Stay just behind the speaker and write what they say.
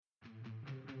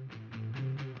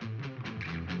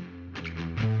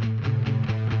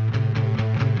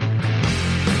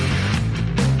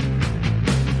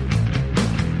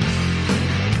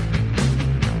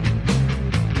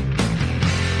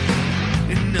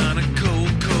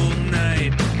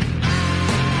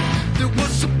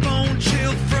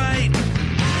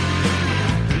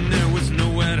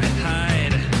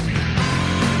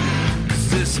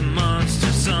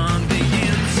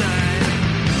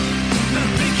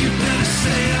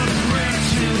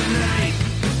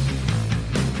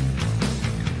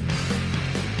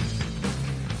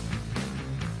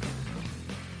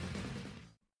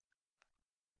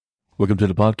Welcome to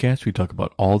the podcast. We talk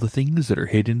about all the things that are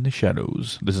hidden in the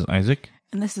shadows. This is Isaac.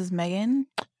 And this is Megan.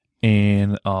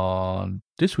 And on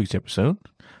this week's episode,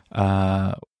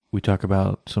 we talk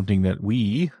about something that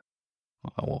we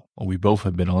both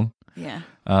have been on. Yeah.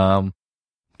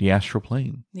 The astral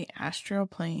plane. The astral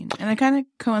plane. And it kind of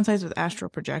coincides with astral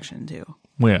projection, too.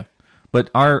 Yeah. But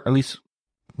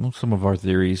some of our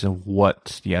theories of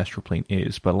what the astral plane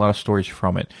is, but a lot of stories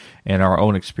from it and our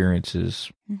own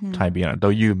experiences tie beyond it. Though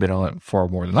you've been on it far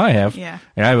more than I have. Yeah.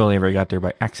 And I've only ever got there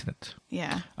by accident.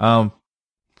 Yeah.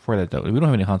 For that, though, we don't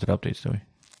have any haunted updates, do we?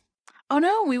 Oh,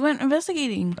 no. We went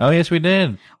investigating. Oh, yes, we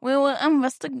did. We were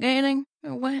investigating.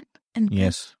 We went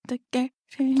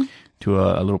investigating. To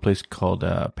a little place called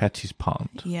Patsy's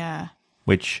Pond. Yeah.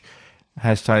 Which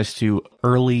has ties to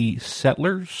early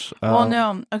settlers.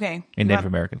 Okay. And Native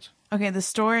Americans. Okay, the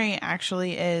story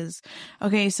actually is,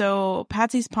 so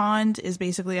Patsy's Pond is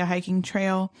basically a hiking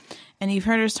trail, and you've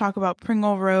heard us talk about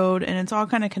Pringle Road, and it's all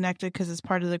kind of connected because it's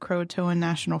part of the Croatoan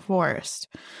National Forest.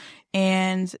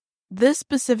 And this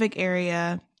specific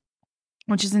area,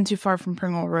 which isn't too far from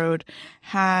Pringle Road,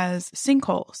 has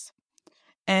sinkholes.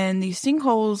 And these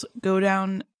sinkholes go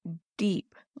down deep.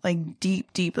 Like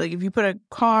deep. Like if you put a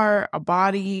car, a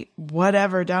body,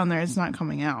 whatever down there, it's not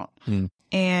coming out.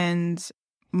 And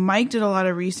Mike did a lot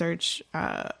of research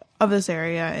of this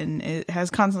area, and it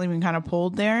has constantly been kind of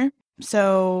pulled there.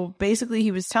 So basically he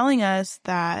was telling us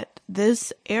that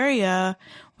this area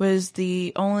was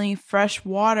the only fresh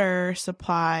water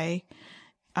supply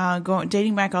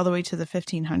dating back all the way to the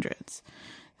 1500s.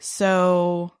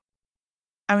 So,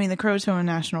 I mean, the Croatoan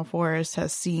National Forest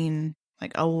has seen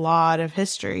like a lot of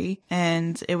history,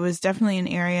 and it was definitely an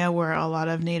area where a lot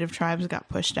of native tribes got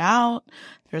pushed out.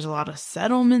 There's a lot of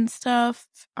settlement stuff.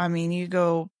 I mean, you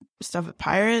go stuff at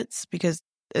Pirates because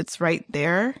it's right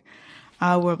there,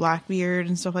 where Blackbeard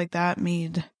and stuff like that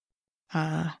made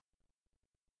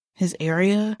his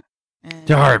area. And,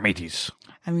 There are mateys.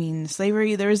 I mean,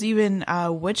 slavery. There was even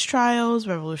witch trials,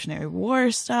 Revolutionary War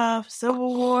stuff,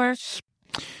 Civil War.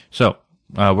 So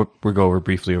we'll go over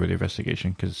briefly over the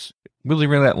investigation because really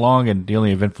that long, and the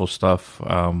only eventful stuff.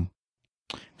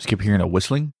 Just keep hearing a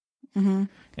whistling,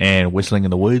 and whistling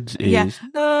in the woods is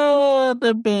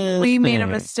the best. We made a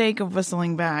mistake of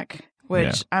whistling back,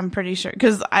 which I'm pretty sure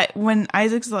because when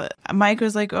Mike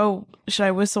was like, "Oh, should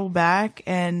I whistle back?"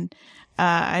 and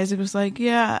Isaac was like,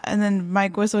 "Yeah," and then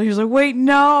Mike whistled. He was like, "Wait,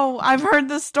 no, I've heard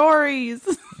the stories."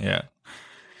 Yeah.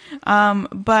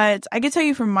 But I could tell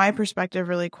you from my perspective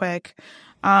really quick.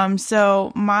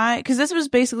 Because this was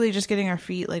basically just getting our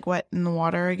feet like wet in the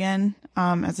water again,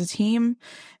 as a team,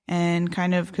 and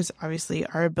kind of because obviously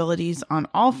our abilities on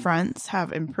all fronts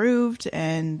have improved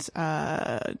and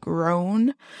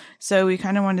grown. So we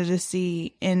kind of wanted to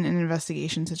see in an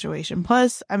investigation situation.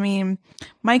 Plus, I mean,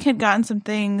 Mike had gotten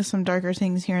some darker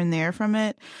things here and there from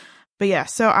it. But yeah,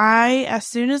 so as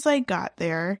soon as I got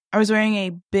there, I was wearing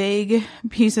a big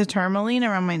piece of tourmaline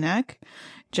around my neck.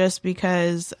 Just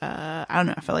because, I don't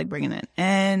know, I felt like bringing it.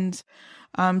 And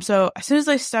so as soon as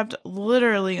I stepped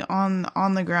literally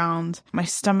on the ground, my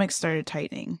stomach started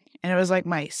tightening. And it was like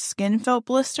my skin felt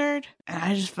blistered, and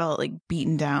I just felt like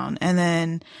beaten down. And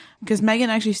then, because Megan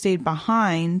actually stayed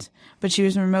behind, but she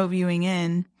was remote viewing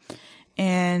in,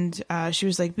 and she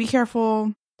was like, "Be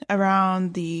careful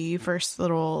around the first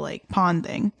little like pond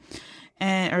thing,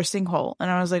 or sinkhole." And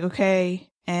I was like, "Okay."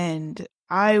 And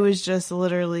I was just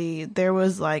literally, there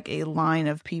was like a line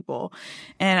of people.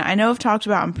 And I know I've talked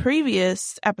about in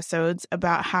previous episodes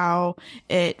about how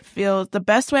it feels, the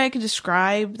best way I could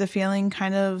describe the feeling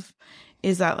kind of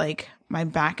is that like my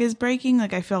back is breaking.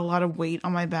 Like I feel a lot of weight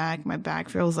on my back. My back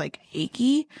feels like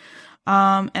achy.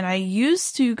 And I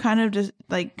used to kind of just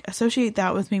like associate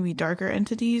that with maybe darker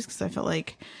entities because I felt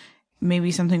like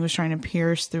maybe something was trying to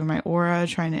pierce through my aura,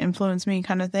 trying to influence me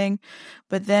kind of thing.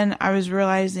 But then I was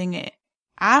realizing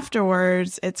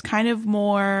afterwards, it's kind of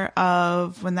more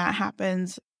of when that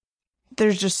happens,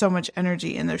 there's just so much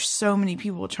energy and there's so many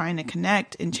people trying to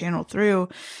connect and channel through.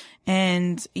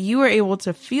 And you were able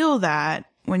to feel that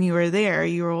when you were there.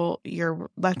 Your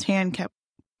left hand kept,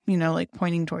 like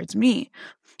pointing towards me.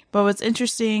 But what's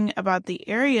interesting about the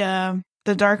area,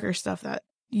 the darker stuff that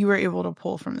you were able to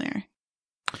pull from there.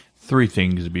 3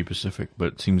 things to be specific,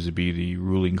 but it seems to be the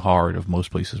ruling heart of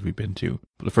most places we've been to.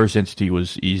 The first entity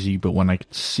was easy, but when I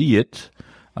could see it,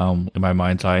 in my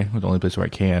mind's eye, the only place where I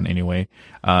can anyway.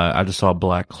 I just saw a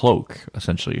black cloak,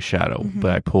 essentially a shadow,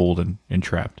 but I pulled and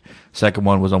trapped. Second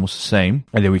one was almost the same,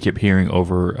 and then we kept hearing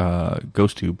over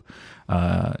Ghost Tube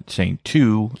saying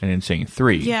 2 and then saying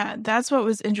 3. Yeah, that's what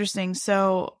was interesting.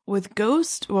 So with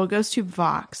Ghost Tube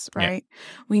Vox, right? Yeah.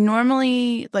 We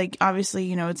normally, like, obviously,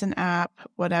 you know, it's an app,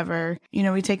 whatever. You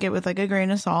know, we take it with like a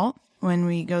grain of salt when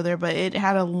we go there, but it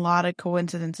had a lot of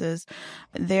coincidences.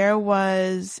 There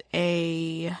was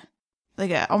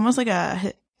almost like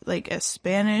a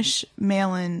Spanish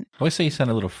mail-in. I always say he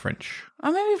sounded a little French.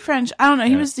 Oh, maybe French. I don't know.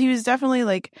 Yeah. He was definitely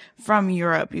like from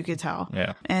Europe, you could tell.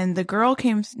 Yeah. And the girl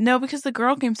because the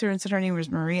girl came through and said her name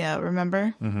was Maria,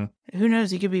 remember? Mm-hmm. Who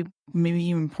knows? He could be maybe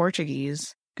even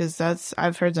Portuguese, because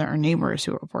I've heard that our neighbors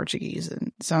who are Portuguese and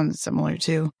it sounds similar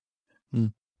too.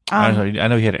 Mm. I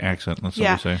know he had an accent. That's what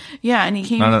I'm saying. Yeah, and he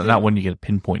came. Not when you get a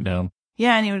pinpoint down.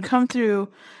 Yeah, and he would come through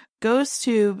Ghost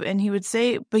Tube, and he would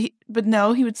say, but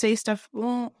no, he would say stuff.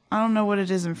 Well, I don't know what it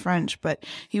is in French, but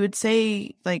he would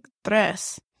say like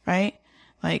tres, right?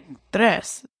 Like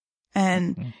tres,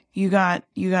 and you got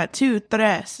 2,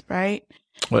 tres, right?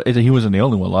 Well, he wasn't the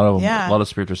only one. A lot of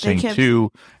spirits were saying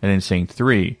 2 and then saying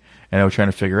 3. And I was trying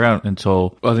to figure out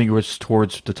until I think it was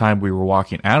towards the time we were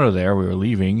walking out of there, we were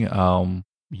leaving.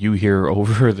 You hear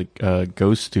over the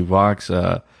Ghost to Vox,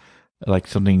 like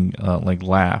something like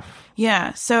laugh.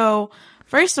 Yeah. So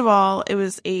first of all, it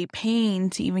was a pain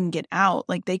to even get out.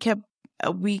 Like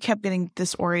we kept getting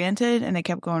disoriented, and it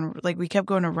kept going. Like we kept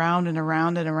going around and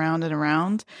around and around and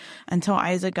around until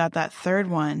Isaac got that third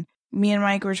one. Me and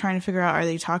Mike were trying to figure out: are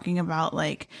they talking about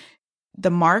like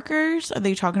the markers? Are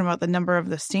they talking about the number of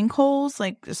the sinkholes,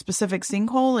 like a specific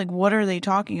sinkhole? Like what are they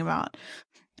talking about?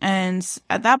 And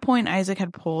at that point, Isaac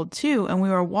had pulled 2, and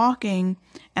we were walking,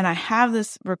 and I have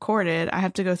this recorded. I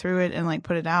have to go through it and like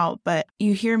put it out, but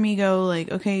you hear me go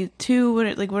like, okay, 2, what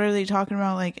are they talking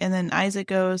about? Like, and then Isaac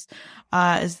goes,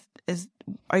 are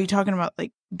you talking about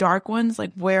like dark ones?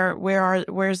 Like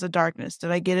where's the darkness? Did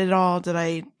I get it all? Did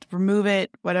I remove it?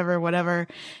 Whatever.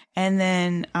 And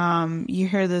then, you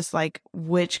hear this like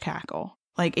witch cackle,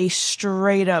 like a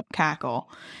straight up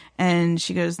cackle. And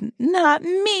she goes, not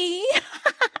me.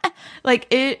 Like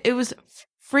it was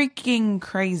freaking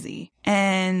crazy.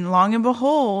 And long and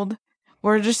behold,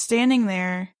 we're just standing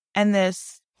there, and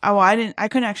I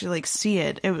couldn't actually like see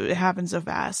it. It happened so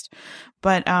fast.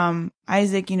 But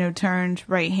Isaac, turned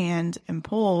right hand and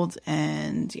pulled,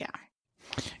 and yeah.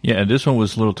 Yeah, and this one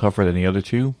was a little tougher than the other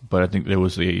 2, but I think there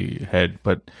was the head.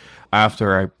 But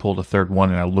after I pulled a third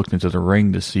one and I looked into the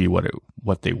ring to see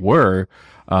what they were,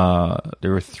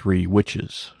 there were 3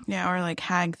 witches. Yeah, or like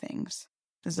hag things.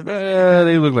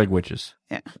 They look like witches.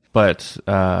 Yeah. But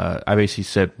I basically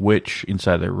said witch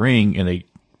inside the ring, and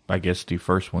I guess the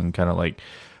first one kind of like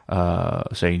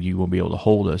saying you won't be able to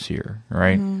hold us here,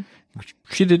 right? Mm-hmm.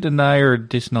 She did deny or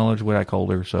disacknowledge what I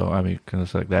called her, so I mean, kind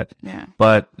of like that. Yeah.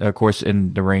 But of course,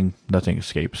 in the ring, nothing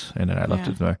escapes, and then I left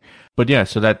it there. But yeah,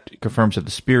 so that confirms that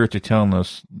the spirits are telling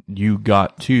us you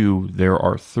got 2. There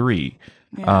are 3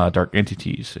 dark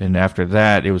entities, and after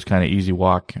that, it was kind of easy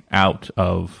walk out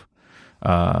of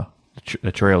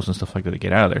the trails and stuff like that to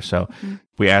get out of there. So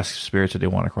we asked spirits if they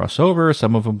want to cross over.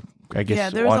 Some of them, I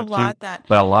guess, there was a lot but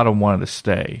a lot of them wanted to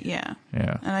stay. Yeah.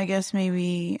 Yeah. And I guess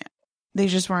maybe they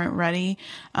just weren't ready.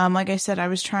 Like I said, I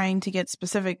was trying to get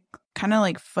specific kind of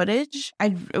like footage.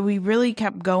 We really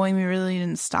kept going. We really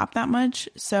didn't stop that much.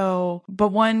 So, but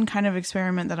one kind of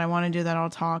experiment that I want to do that I'll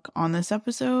talk on this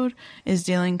episode is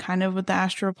dealing kind of with the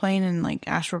astral plane and like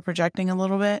astral projecting a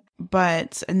little bit.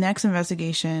 But next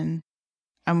investigation,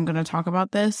 I'm going to talk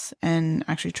about this and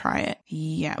actually try it.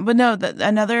 Yeah. But no,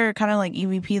 another kind of like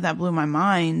EVP that blew my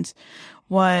mind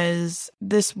was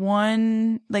this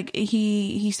one, like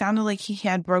he sounded like he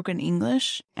had broken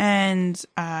English, and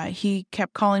he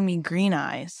kept calling me Green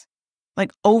Eyes,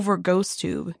 like over Ghost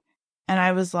Tube. And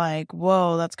I was like,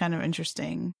 whoa, that's kind of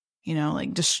interesting.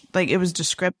 Like just like it was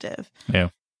descriptive. Yeah.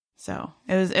 So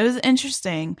it was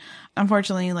interesting.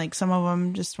 Unfortunately, like some of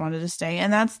them just wanted to stay.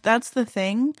 And that's the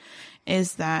thing,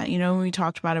 is that, we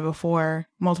talked about it before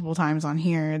multiple times on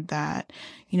here, that,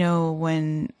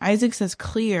 when Isaac says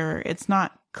clear, it's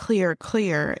not clear.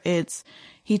 It's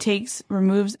he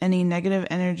removes any negative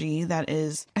energy that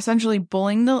is essentially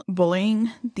bullying the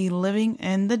living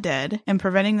and the dead and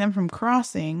preventing them from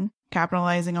crossing,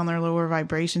 capitalizing on their lower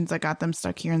vibrations that got them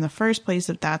stuck here in the first place,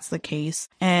 if that's the case.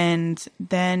 And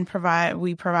then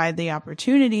we provide the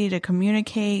opportunity to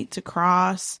communicate, to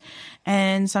cross.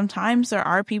 And sometimes there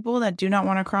are people that do not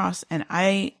want to cross. And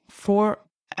I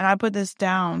put this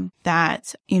down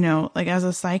that, like as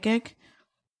a psychic,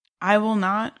 I will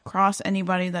not cross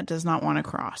anybody that does not want to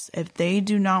cross. If they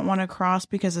do not want to cross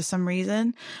because of some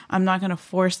reason, I'm not going to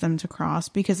force them to cross,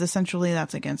 because essentially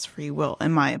that's against free will,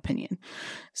 in my opinion.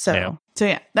 So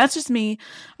yeah, that's just me.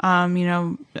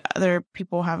 Other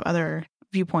people have other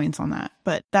viewpoints on that,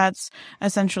 but that's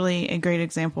essentially a great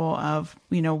example of,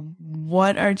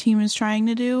 what our team is trying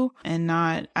to do. And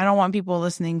I don't want people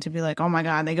listening to be like, oh my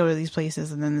God, they go to these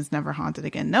places and then it's never haunted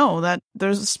again. No, that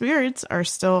those spirits are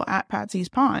still at Patsy's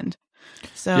Pond.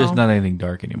 So there's not anything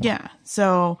dark anymore. Yeah.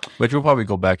 So, but we'll probably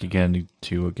go back again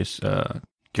to, I guess,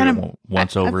 kind of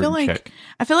once over and check.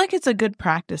 I feel like it's a good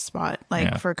practice spot,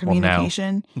 for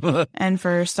communication and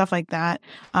for stuff like that.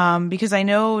 Because I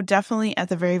know definitely at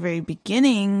the very, very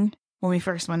beginning when we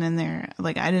first went in there,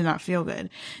 I did not feel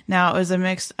good. Now it was a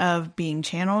mix of being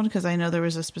channeled, because I know there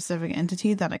was a specific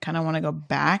entity that I kind of want to go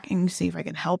back and see if I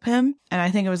could help him. And I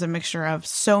think it was a mixture of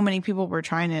so many people were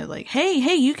trying to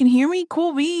hey, you can hear me?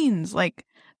 Cool beans.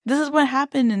 This is what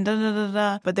happened and da da da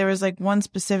da. But there was one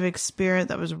specific spirit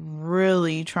that was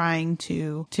really trying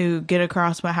to get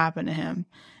across what happened to him.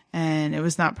 And it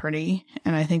was not pretty.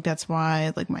 And I think that's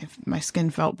why my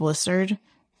skin felt blistered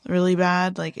really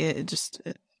bad. But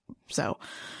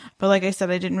like I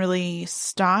said, I didn't really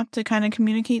stop to kind of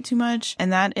communicate too much.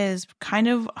 And that is kind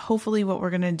of hopefully what we're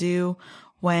going to do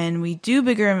when we do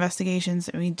bigger investigations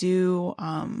and we do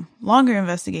longer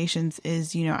investigations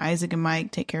is, Isaac and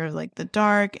Mike take care of the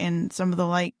dark and some of the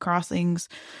light crossings.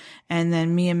 And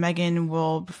then me and Megan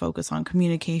will focus on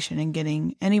communication and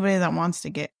getting anybody that wants to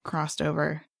get crossed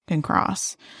over can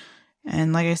cross.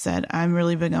 And like I said, I'm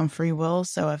really big on free will.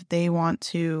 So if they want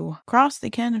to cross,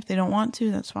 they can. If they don't want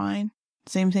to, that's fine.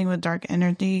 Same thing with dark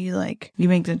energy. You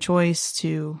make the choice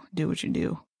to do what you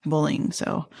do. Bullying.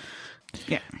 So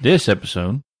yeah. This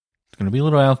episode is going to be a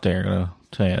little out there. I'm going to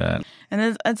tell you that.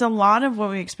 And it's a lot of what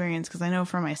we experience, because I know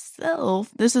for myself,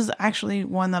 this is actually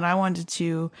one that I wanted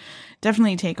to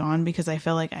definitely take on, because I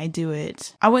feel like I do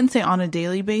it, I wouldn't say on a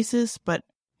daily basis, but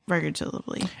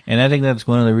figuratively. And I think that's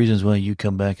one of the reasons why you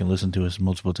come back and listen to us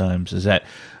multiple times, is that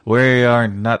we are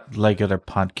not like other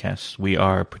podcasts. We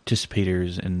are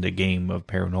participators in the game of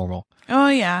paranormal. Oh,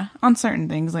 yeah. On certain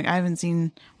things. I haven't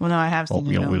seen... Well, no, I have seen...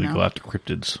 We don't really go after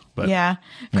cryptids. But yeah.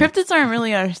 Cryptids aren't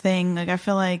really our thing. I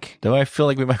feel like... Though I feel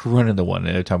like we might run into one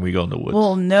every time we go in the woods.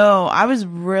 Well, no. I was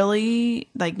really...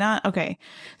 not... Okay.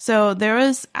 So, there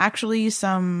was actually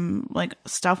some,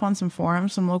 stuff on some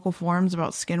forums, some local forums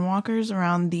about skinwalkers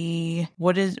around the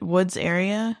woods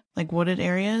area. Wooded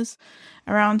areas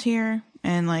around here.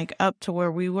 And, up to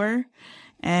where we were.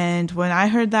 And when I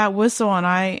heard that whistle,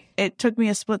 it took me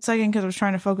a split second because I was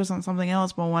trying to focus on something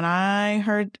else. But when I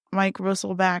heard Mike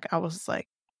whistle back, I was like,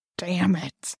 damn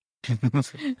it.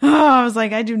 I was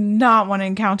like, I do not want to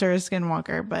encounter a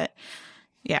skinwalker. But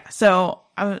yeah, so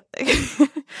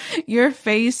your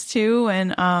face too.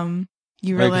 And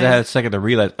you realize. I had a second to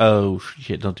realize, oh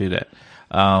shit, don't do that.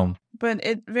 But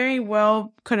it very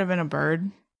well could have been a bird,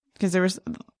 because there was.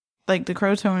 The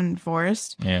Croton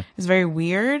Forest is very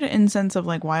weird in sense of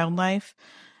wildlife.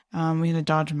 We had to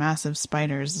dodge massive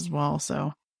spiders as well.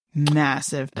 So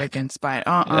massive freaking spider.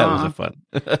 That wasn't fun.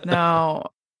 No,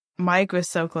 Mike was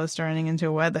so close to running into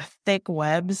a web. The thick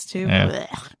webs too. Yeah.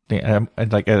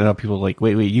 I know people wait,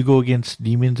 you go against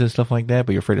demons and stuff like that,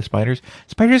 but you're afraid of spiders.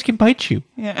 Spiders can bite you.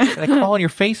 Yeah. They crawl on your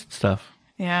face and stuff.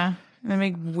 Yeah. They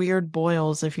make weird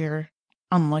boils if you're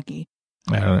unlucky.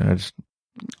 I don't know.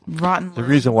 Rotten. The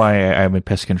reason why I'm in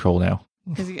pest control now.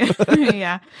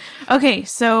 Yeah. Okay,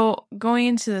 so going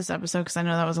into this episode, because I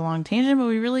know that was a long tangent, but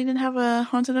we really didn't have a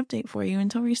haunted update for you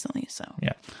until recently. So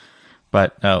yeah.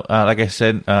 But like I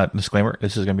said, disclaimer: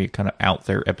 this is going to be kind of out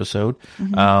there episode.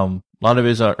 Mm-hmm. A lot of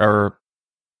it are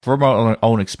from our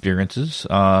own experiences,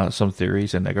 some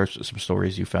theories, and some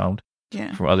stories you found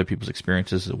from other people's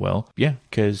experiences as well. Yeah,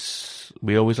 because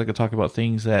we always like to talk about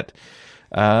things that.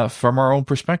 From our own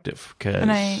perspective, because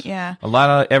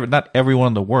not everyone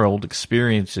in the world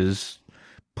experiences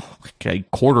a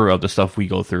quarter of the stuff we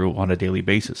go through on a daily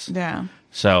basis. Yeah.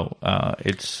 So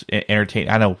it's entertaining.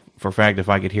 I know for a fact if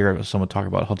I could hear someone talk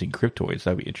about hunting cryptoids,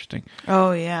 that'd be interesting.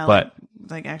 Oh yeah, but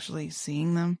actually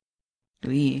seeing them.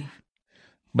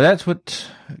 But that's what,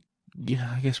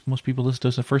 I guess most people listen to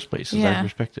us in the first place is our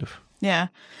perspective. Yeah.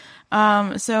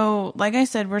 So like I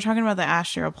said, we're talking about the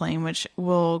astral plane, which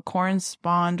will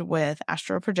correspond with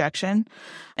astral projection.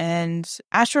 And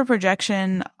astral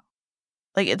projection,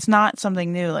 it's not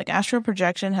something new. Astral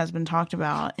projection has been talked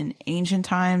about in ancient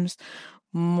times,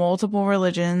 multiple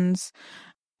religions.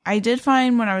 I did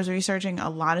find when I was researching, a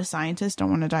lot of scientists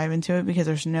don't want to dive into it because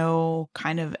there's no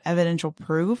kind of evidential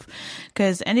proof.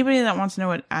 Because anybody that wants to know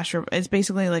what it's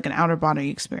basically like an outer body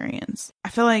experience. I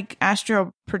feel like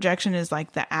astral projection is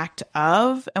like the act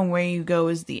of, and where you go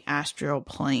is the astral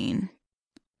plane.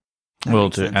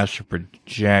 Well, to astral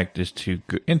project is to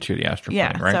go into the astral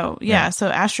plane, right? So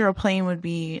astral plane would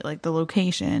be like the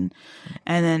location,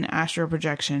 and then astral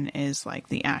projection is like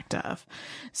the act of.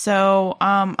 So,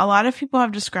 a lot of people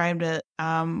have described it,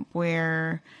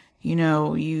 where,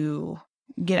 you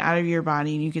get out of your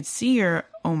body and you could see your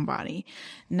own body.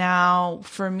 Now,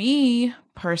 for me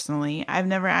personally, I've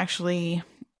never actually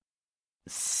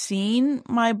seen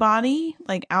my body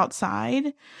like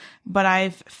outside, but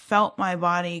I've felt my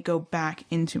body go back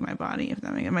into my body, if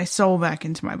that makes my soul back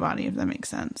into my body, if that makes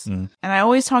sense. And I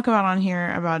always talk about on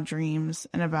here about dreams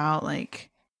and about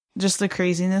like just the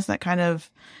craziness that kind of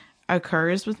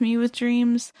occurs with me with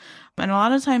dreams. And a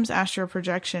lot of times astral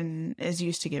projection is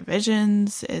used to get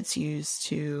visions, it's used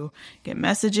to get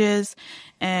messages,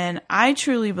 and I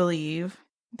truly believe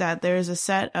that there's a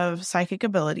set of psychic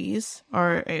abilities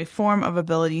or a form of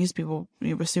abilities, people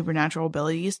with supernatural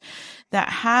abilities that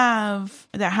have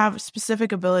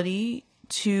specific ability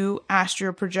to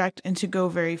astral project and to go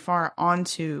very far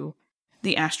onto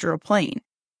the astral plane.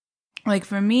 Like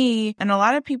for me, and a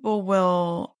lot of people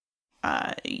will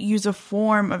use a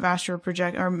form of astral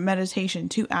project or meditation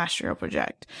to astral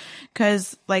project.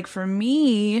 'Cause like for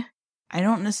me, I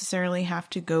don't necessarily have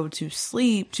to go to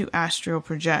sleep to astral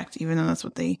project, even though that's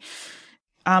what a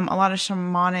lot of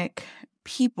shamanic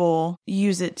people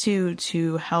use it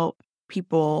to help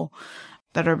people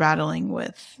that are battling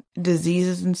with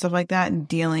diseases and stuff like that and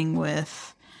dealing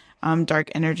with dark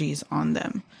energies on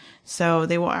them. So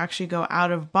they will actually go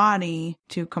out of body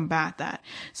to combat that.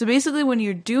 So basically when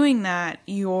you're doing that,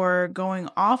 you're going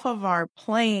off of our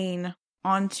plane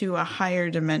onto a higher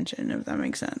dimension, if that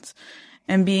makes sense,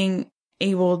 and being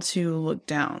able to look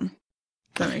down.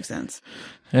 If that makes sense.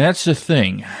 And that's the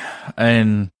thing.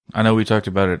 And I know we talked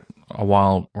about it a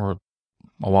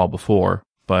while before,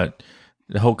 but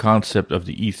the whole concept of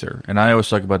the ether. And I always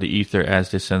talk about the ether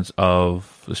as the sense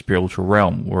of the spiritual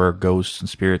realm where ghosts and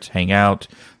spirits hang out,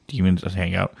 demons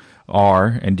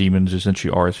and demons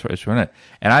essentially are as far as that.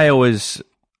 And I always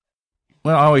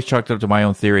chalked it up to my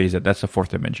own theories that that's the fourth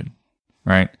dimension,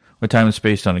 right? When time and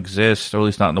space don't exist, or at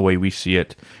least not in the way we see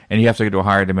it, and you have to go to a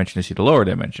higher dimension to see the lower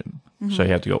dimension. Mm-hmm. So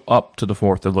you have to go up to the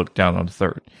fourth to look down on the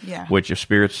third. Yeah. Which if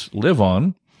spirits live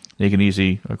on, they can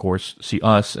easily, of course, see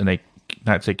us, and they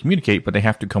not say communicate, but they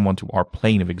have to come onto our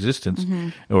plane of existence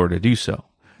in order to do so.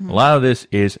 Mm-hmm. A lot of this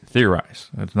is theorized.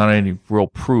 It's not any real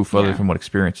proof other from what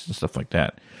experiences and stuff like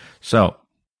that. So,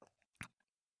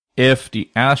 if the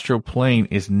astral plane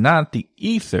is not the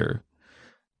ether,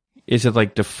 is it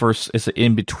like is it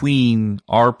in between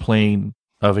our plane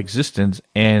of existence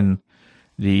and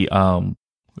the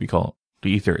the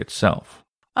ether itself?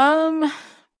 I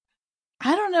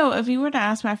don't know. If you were to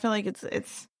ask me, I feel like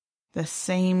it's the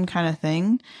same kind of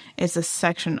thing. It's a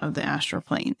section of the astral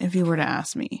plane, if you were to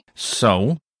ask me.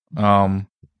 So, I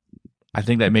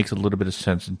think that makes a little bit of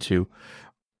sense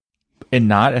and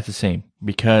not at the same,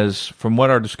 because from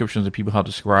what our descriptions of people have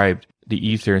described the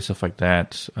ether and stuff like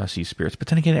that, see spirits. But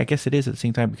then again, I guess it is at the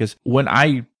same time, because when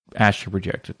I astral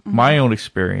projected, my own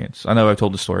experience, I know I've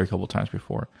told the story a couple of times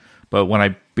before, but when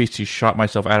I basically shot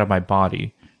myself out of my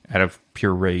body out of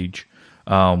pure rage,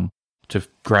 to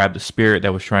grab the spirit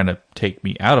that was trying to take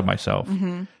me out of myself,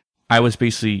 I was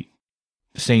basically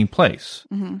the same place.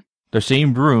 The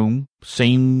same room,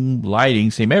 same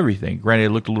lighting, same everything. Granted,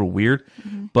 it looked a little weird,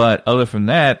 but other from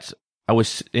that, I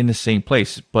was in the same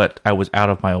place, but I was out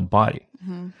of my own body.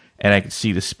 And I could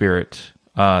see the spirit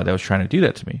that was trying to do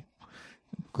that to me.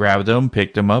 Grabbed him,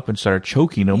 picked him up, and started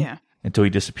choking him until he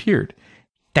disappeared.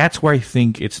 That's where I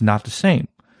think it's not the same,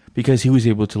 because he was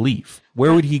able to leave.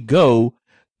 Where would he go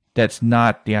that's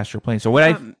not the astral plane? So what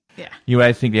I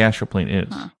think the astral plane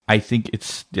is, I think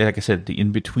it's, like I said, the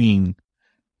in-between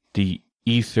the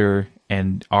ether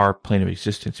and our plane of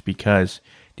existence, because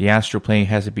the astral plane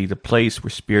has to be the place where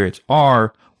spirits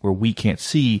are, where we can't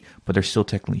see, but they're still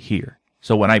technically here.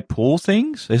 So when I pull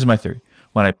things, this is my theory.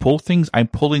 When I pull things, I'm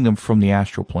pulling them from the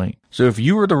astral plane. So if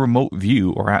you were the remote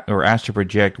view or astral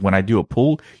project, when I do a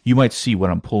pull, you might see what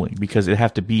I'm pulling, because it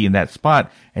have to be in that spot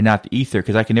and not the ether,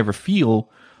 because I can never feel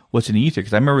what's in the ether.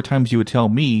 Because I remember times you would tell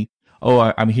me,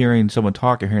 oh, I'm hearing someone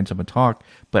talk,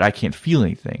 but I can't feel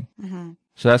anything.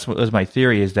 So that's my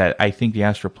theory, is that I think the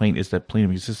astral plane is the plane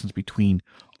of existence between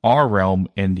our realm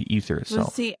and the ether itself. Well,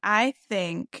 see, I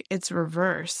think it's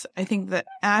reverse. I think the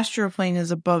astral plane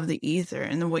is above the ether,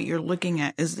 and then what you're looking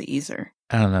at is the ether.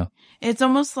 I don't know. It's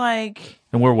almost like...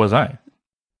 And where was I?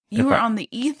 You were on the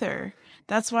ether.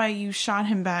 That's why you shot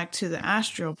him back to the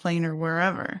astral plane or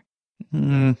wherever.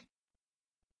 Mm.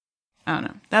 I don't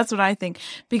know. That's what I think.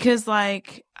 Because,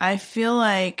 like, I feel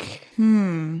like,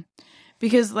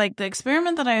 because, like, the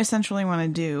experiment that I essentially want to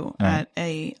do at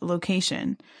a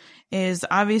location is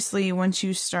obviously once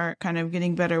you start kind of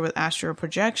getting better with astral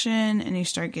projection and you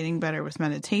start getting better with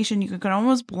meditation, you can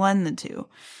almost blend the two.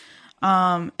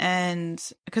 And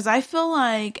because I feel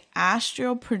like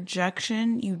astral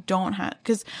projection, you don't have,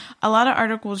 because a lot of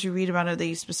articles you read about it,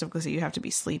 they specifically say you have to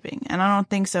be sleeping. And I don't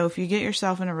think so. If you get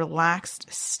yourself in a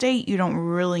relaxed state, you don't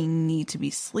really need to be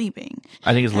sleeping.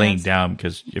 I think it's laying down,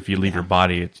 because if you leave your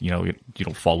body, it's, you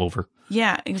don't fall over.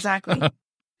 Yeah, exactly.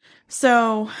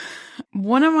 So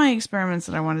one of my experiments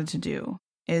that I wanted to do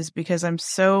is, because I'm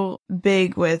so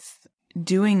big with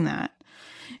doing that,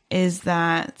 is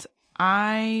that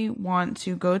I want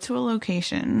to go to a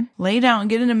location, lay down,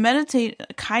 get in a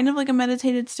kind of like a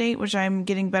meditated state, which I'm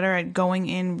getting better at going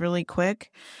in really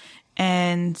quick,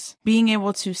 and being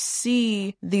able to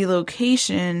see the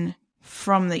location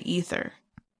from the ether,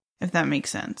 if that makes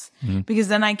sense. Mm-hmm. Because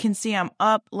then I can see I'm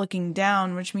up looking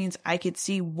down, which means I could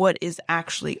see what is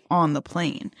actually on the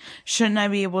plane. Shouldn't I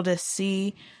be able to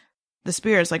see the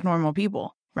spirits like normal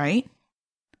people, right?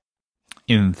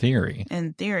 In theory.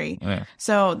 Yeah.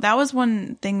 So that was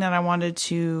one thing that I wanted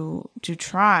to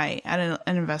try at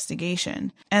an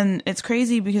investigation. And it's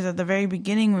crazy because at the very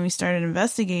beginning when we started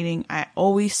investigating, I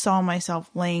always saw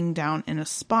myself laying down in a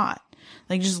spot.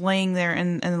 Like just laying there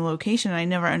in the location. I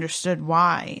never understood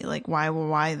why. Like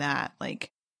why that?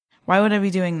 Like why would I be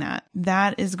doing that?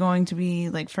 That is going to be,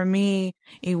 like, for me,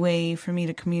 a way for me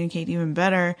to communicate even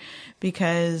better,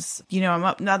 because, I'm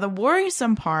up. Now, the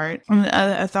worrisome part,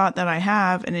 a thought that I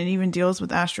have, and it even deals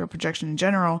with astral projection in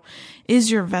general,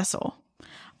 is your vessel.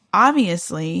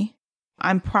 Obviously,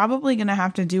 I'm probably going to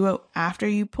have to do it after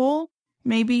you pull,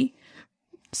 maybe,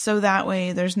 so that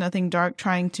way there's nothing dark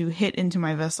trying to hit into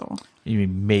my vessel. You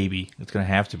mean maybe? It's going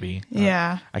to have to be.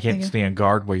 Yeah. I can't stay on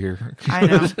guard while you're...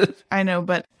 I know,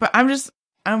 but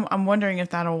I'm wondering if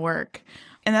that'll work.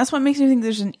 And that's what makes me think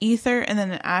there's an ether and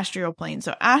then an astral plane.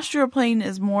 So astral plane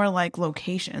is more like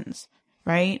locations,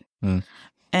 right?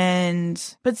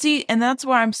 Mm. But see, and that's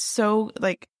why I'm so,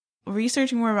 like,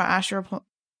 researching more about astral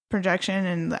projection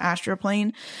and the astral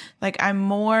plane. Like, I'm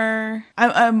more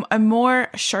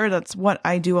sure that's what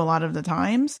I do a lot of the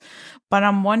times, but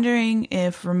I'm wondering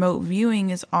if remote viewing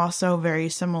is also very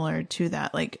similar to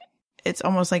that. Like, it's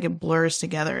almost like it blurs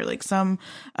together. Like, some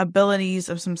abilities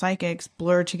of some psychics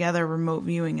blur together remote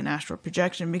viewing and astral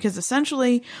projection, because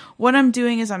essentially what I'm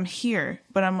doing is I'm here,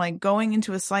 but I'm like going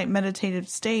into a slight meditative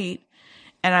state,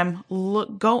 and I'm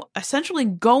essentially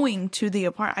going to the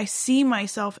apartment. I see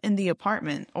myself in the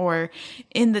apartment or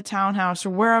in the townhouse or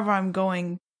wherever I'm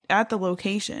going at the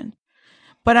location,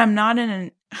 but I'm not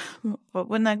in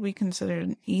wouldn't that be considered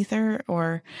an ether?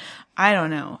 Or I don't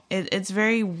know. It's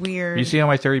very weird. You see how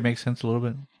my theory makes sense a little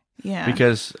bit? Yeah.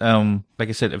 Because, like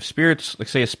I said, if spirits, like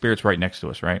say a spirit's right next to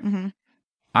us, right? Mm-hmm.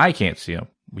 I can't see them.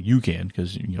 Well, you can,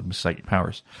 because you have psychic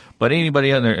powers. But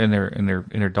anybody in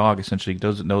their dog essentially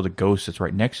doesn't know the ghost that's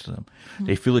right next to them. Mm-hmm.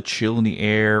 They feel a chill in the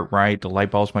air, right? The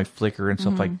light bulbs might flicker and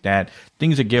stuff like that.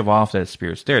 Things that give off that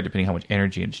spirit's there, depending on how much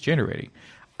energy it's generating.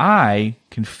 I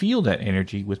can feel that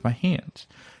energy with my hands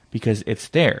because it's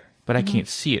there, but I can't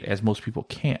see it, as most people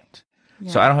can't.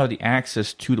 Yeah. So I don't have the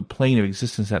access to the plane of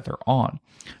existence that they're on.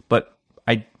 But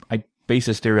I base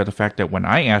this theory on the fact that when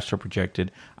I astral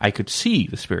projected, I could see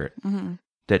the spirit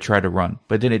that tried to run,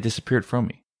 but then it disappeared from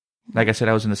me. Like I said,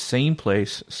 I was in the same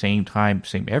place, same time,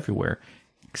 same everywhere,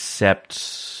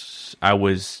 except I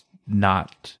was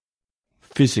not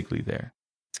physically there.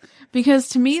 Because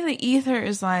to me, the ether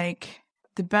is like,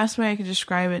 the best way I could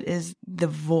describe it is the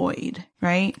void,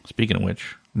 right? Speaking of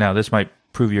which, now this might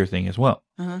prove your thing as well.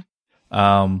 Uh-huh.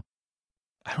 I don't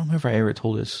remember if I ever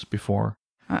told this before.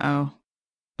 Uh-oh.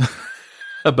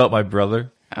 About my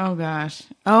brother. Oh, gosh.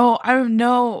 Oh, I don't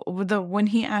know. When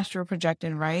he astral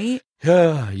projected, right?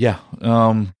 Yeah.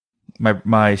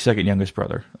 My second youngest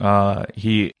brother,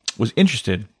 he was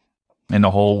interested in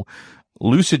the whole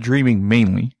lucid dreaming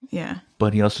mainly. Yeah.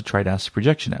 But he also tried astral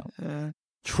projection out.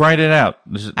 Tried it out.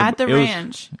 At the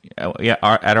ranch.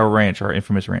 At our ranch, our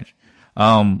infamous ranch.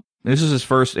 This is his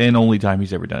first and only time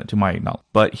he's ever done it, to my knowledge.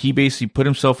 But he basically put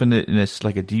himself in this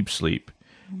like a deep sleep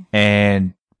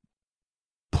and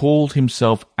pulled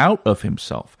himself out of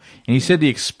himself. And he said the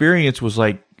experience was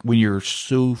like when you're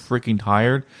so freaking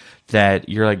tired that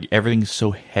you're like, everything's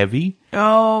so heavy.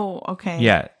 Oh, okay.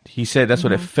 Yeah. He said that's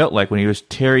what it felt like when he was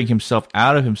tearing himself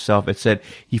out of himself. It said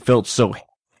he felt so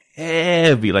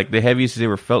heavy, like the heaviest he's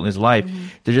ever felt in his life.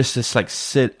 To just like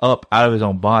sit up out of his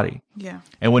own body. Yeah.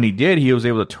 And when he did, he was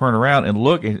able to turn around and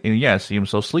look and see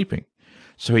himself sleeping.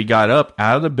 So he got up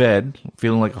out of the bed,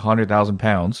 feeling like 100,000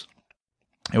 pounds,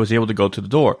 and was able to go to the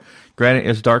door. Granted,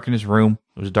 it's dark in his room.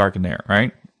 It was dark in there,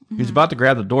 right? He was about to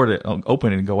grab the door to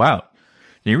open it and go out.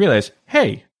 Then you realize,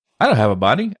 hey, I don't have a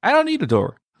body. I don't need a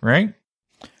door, right?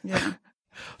 Yeah.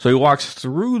 So he walks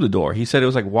through the door. He said it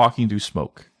was like walking through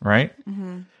smoke, right?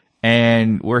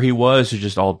 And where he was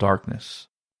just all darkness.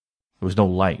 There was no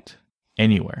light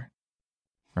anywhere,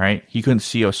 right? He couldn't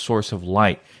see a source of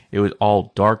light. It was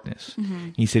all darkness.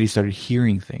 He said he started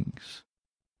hearing things,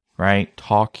 right?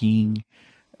 Talking,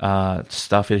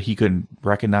 stuff that he couldn't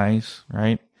recognize,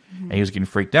 right? And he was getting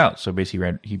freaked out. So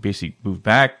he basically moved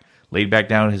back, laid back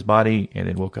down in his body, and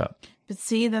then woke up. But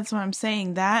see, that's what I'm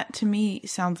saying. That to me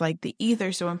sounds like the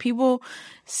ether. So when people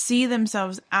see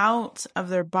themselves out of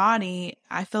their body,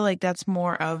 I feel like that's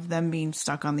more of them being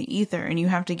stuck on the ether. And you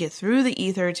have to get through the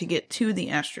ether to get to the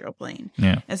astral plane.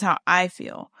 Yeah. That's how I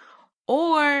feel.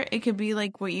 Or it could be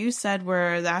like what you said,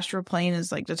 where the astral plane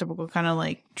is like the typical kind of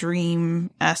like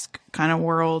dream-esque kind of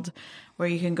world where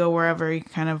you can go wherever, you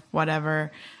kind of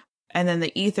whatever. And then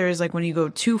the ether is like when you go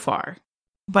too far.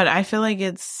 But I feel like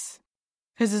it's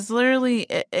because it's literally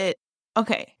it.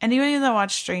 Okay, anybody that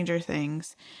watched Stranger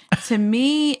Things, to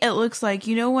me, it looks like,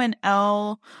 you know, when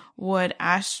Elle would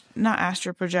not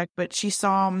astral project, but she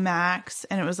saw Max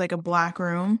and it was like a black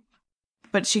room,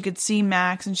 but she could see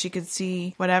Max and she could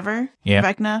see whatever,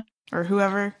 Vecna or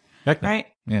whoever, Vecna. right?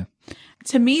 Yeah.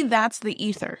 To me, that's the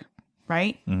ether,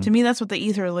 right? To me, that's what the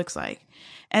ether looks like.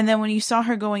 And then when you saw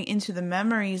her going into the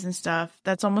memories and stuff,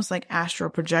 that's almost like astral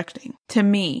projecting. To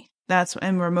me, that's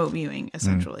and remote viewing,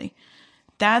 essentially.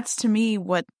 That's to me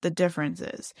what the difference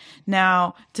is.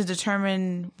 Now, to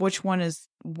determine which one is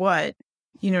what,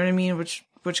 you know what I mean?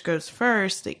 Which goes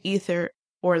first, the ether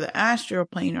or the astral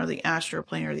plane, or the astral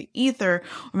plane or the ether,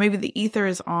 or maybe the ether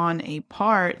is on a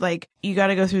part. Like, you got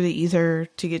to go through the ether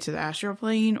to get to the astral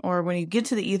plane, or when you get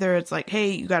to the ether, it's like,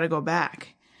 hey, you got to go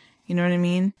back. You know what I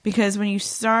mean? Because when you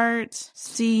start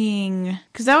seeing,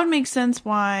 because that would make sense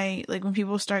why, like, when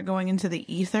people start going into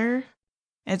the ether,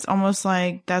 it's almost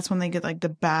like that's when they get like the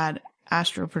bad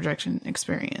astral projection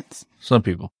experience. Some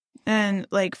people. And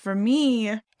like for me,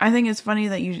 I think it's funny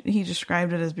that he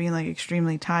described it as being like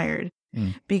extremely tired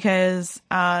because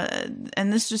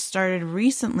and this just started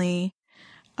recently,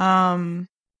 and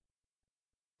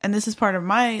this is part of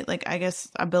my, like, I guess,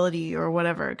 ability or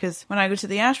whatever, because when I go to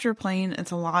the astral plane,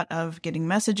 it's a lot of getting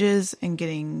messages and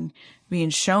being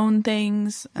shown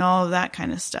things and all of that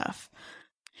kind of stuff.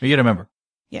 You gotta remember.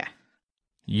 Yeah.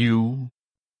 You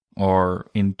are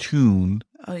in tune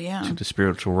to the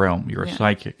spiritual realm. You're a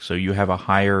psychic, so you have a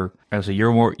higher. I would say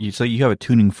you're more. You have a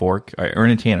tuning fork or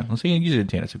an antenna. Let's say you use an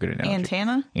antenna. It's a good analogy.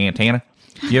 Antenna.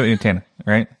 You have an antenna,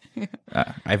 right?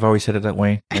 I've always said it that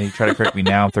way. And you try to correct me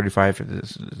now. I'm 35.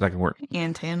 It's not gonna work.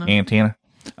 Antenna.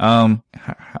 How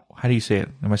do you say it?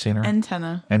 Am I saying it right?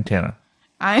 Antenna.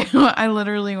 I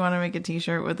literally want to make a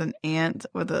t-shirt with an ant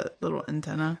with a little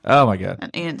antenna. Oh my god. An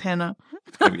antenna.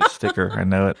 It's gonna be a sticker. I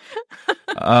know it.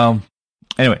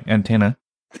 Anyway, antenna.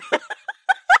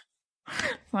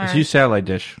 Let's use satellite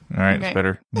dish. All right, okay. It's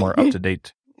better, more up to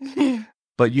date.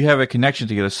 But you have a connection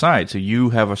to the other side, so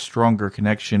you have a stronger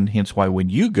connection. Hence, why when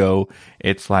you go,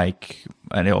 it's like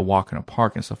a walk in a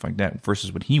park and stuff like that.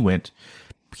 Versus when he went,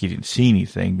 he didn't see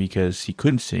anything because he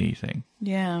couldn't see anything.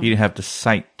 Yeah, he didn't have the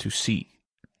sight to see.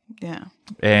 Yeah,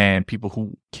 and people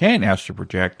who can astral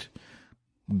project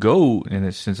go in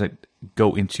a sense that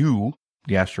go into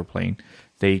the astral plane.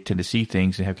 They tend to see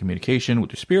things and have communication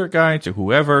with their spirit guides or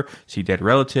whoever, see dead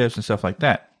relatives and stuff like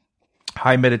that.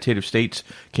 High meditative states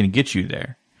can get you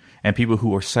there. And people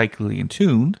who are psychically in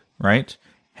tune, right,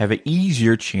 have an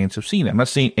easier chance of seeing it. I'm not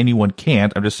saying anyone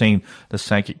can't. I'm just saying the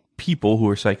psychic people who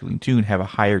are psychically in tune have a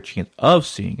higher chance of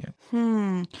seeing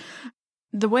it.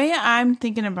 The way I'm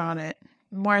thinking about it,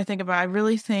 the more I think about it, I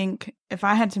really think if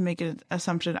I had to make an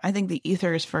assumption, I think the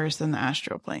ether is first, then the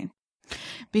astral plane.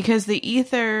 Because the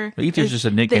ether is just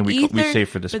a nickname we say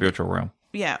for the spiritual realm.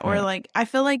 Yeah, or like, I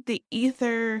feel like the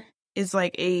ether is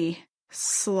like a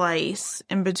slice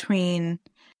in between,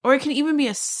 or it can even be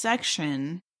a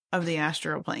section of the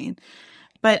astral plane,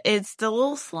 but it's the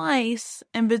little slice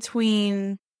in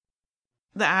between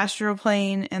the astral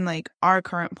plane and like our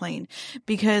current plane.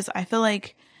 Because I feel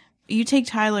like, you take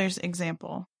Tyler's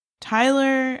example.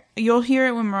 Tyler, you'll hear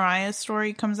it when Mariah's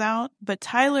story comes out, but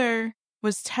Tyler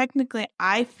was technically,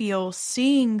 I feel,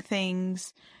 seeing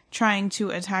things trying to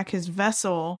attack his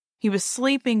vessel. He was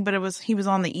sleeping, but he was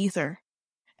on the ether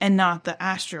and not the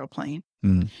astral plane.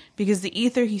 Because the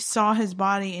ether, he saw his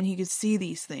body and he could see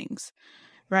these things.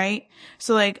 Right?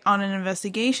 So like on an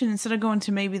investigation, instead of going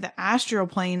to maybe the astral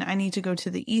plane, I need to go to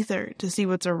the ether to see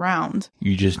what's around.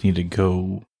 You just need to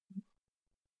go.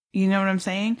 You know what I'm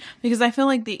saying? Because I feel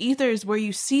like the ether is where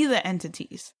you see the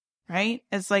entities, right?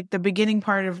 It's like the beginning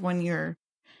part of when you're,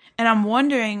 and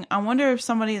I wonder if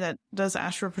somebody that does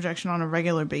astral projection on a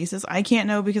regular basis, I can't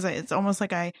know because it's almost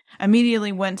like I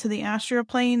immediately went to the astral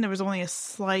plane. There was only a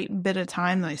slight bit of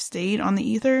time that I stayed on the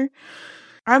ether.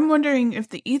 I'm wondering if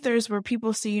the ether is where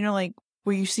people see, you know, like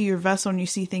where you see your vessel and you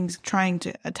see things trying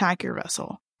to attack your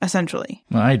vessel, essentially.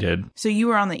 Well, I did. So you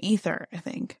were on the ether, I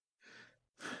think.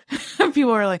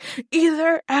 People are like,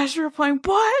 ether, astral plane,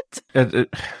 what?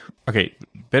 Okay,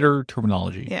 better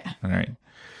terminology. Yeah. All right.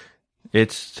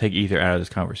 It's take ether out of this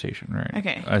conversation, right?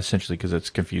 Okay. Essentially, because it's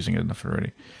confusing enough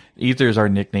already. Ether is our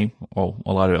nickname, well,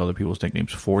 a lot of other people's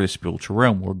nicknames for the spiritual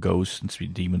realm, where ghosts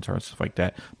and demons are and stuff like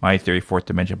that. My theory, fourth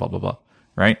dimension, blah, blah, blah.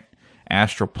 Right?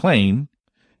 Astral plane,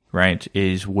 right,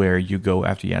 is where you go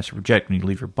after you astral project when you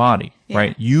leave your body,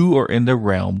 right? You are in the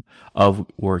realm of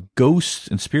where ghosts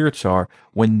and spirits are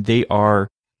when they are,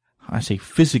 I say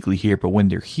physically here, but when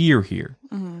they're here,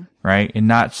 right? And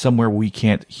not somewhere we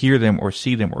can't hear them or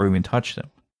see them or even touch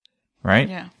them, right?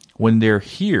 Yeah. When they're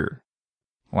here,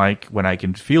 like when I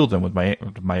can feel them with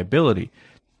my ability,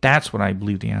 that's what I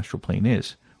believe the astral plane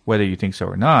is, whether you think so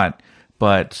or not.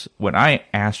 But when I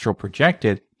astral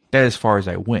projected, that is as far as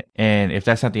I went. And if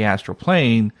that's not the astral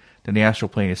plane, then the astral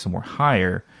plane is somewhere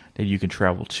higher that you can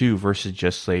travel to versus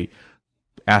just say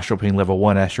astral plane level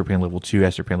 1, astral plane level 2,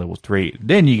 astral plane level 3.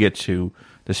 Then you get to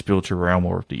the spiritual realm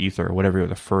or the ether or whatever,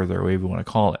 the further, whatever you want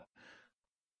to call it.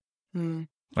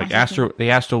 Like the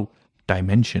astral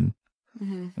dimension.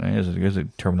 There's a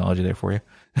terminology there for you.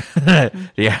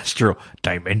 The astral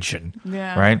dimension.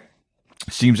 Yeah. Right?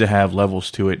 Seems to have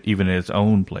levels to it, even in its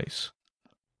own place.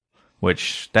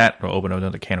 Which, that will open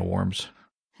another can of worms.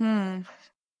 I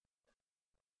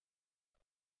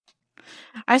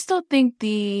still think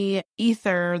the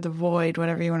ether, the void,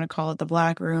 whatever you want to call it, the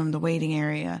black room, the waiting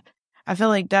area, I feel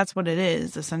like that's what it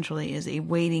is, essentially, is a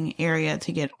waiting area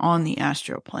to get on the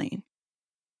astral plane.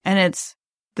 And it's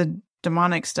the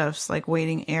demonic stuff's like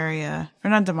waiting area,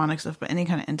 or not demonic stuff, but any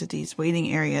kind of entities,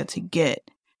 waiting area to get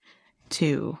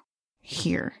to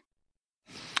here.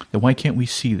 Then why can't we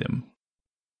see them?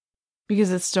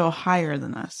 Because it's still higher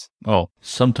than us. Oh,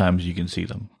 sometimes you can see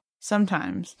them.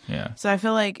 Sometimes. Yeah. So I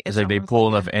feel like it's like they pull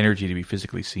enough energy to be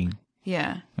physically seen.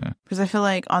 Yeah. Because I feel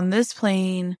like on this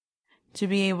plane, to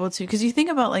be able to, because you think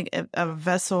about like a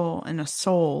vessel and a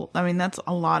soul, I mean, that's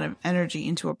a lot of energy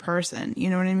into a person. You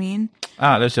know what I mean?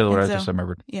 That's the other word I just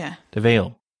remembered. Yeah. The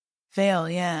veil. Veil,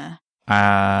 yeah.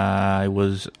 I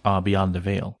was beyond the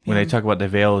veil. When they talk about the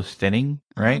veil is thinning,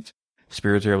 right?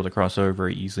 Spirits are able to cross over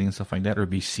very easily and stuff like that, or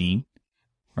be seen,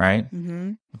 right?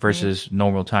 Versus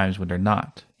normal times when they're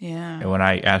not. Yeah. And when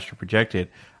I astral projected,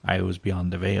 I was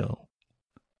beyond the veil.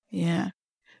 Yeah.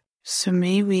 So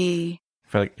maybe I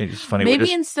feel like it's funny.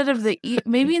 Maybe instead of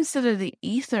the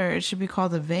ether, it should be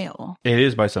called the veil. It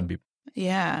is by some people.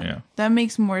 Yeah. That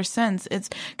makes more sense. It's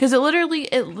because it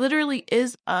literally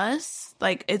is us.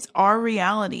 Like, it's our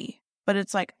reality, but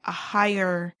it's like a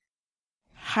higher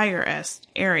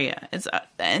area. It's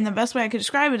and the best way I could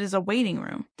describe it is a waiting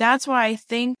room. That's why I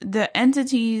think the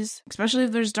entities, especially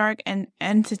if there's dark and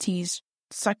entities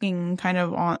sucking kind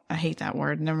of on, I hate that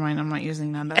word. Never mind, I'm not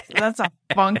using that. That's a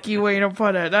funky way to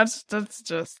put it. That's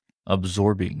just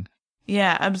absorbing.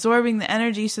 Yeah, absorbing the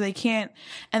energy so they can't,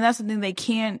 and that's the thing, they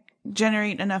can't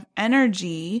generate enough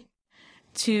energy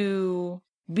to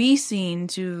be seen,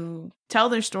 to tell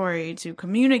their story, to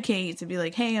communicate, to be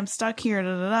like, hey, I'm stuck here,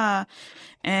 da da da.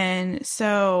 And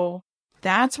so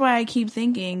that's why I keep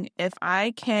thinking, if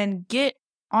I can get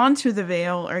onto the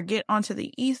veil or get onto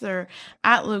the ether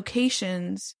at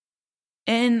locations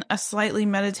in a slightly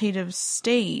meditative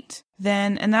state,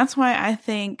 then, and that's why I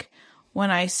think when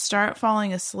I start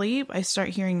falling asleep, I start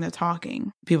hearing the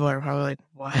talking. People are probably like,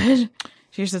 what?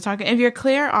 She hears the talking. If you're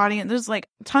clairaudient, there's like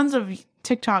tons of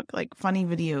TikTok like funny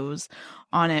videos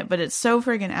on it, but it's so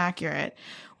friggin' accurate,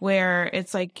 where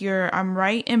it's like I'm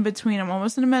right in between. I'm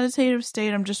almost in a meditative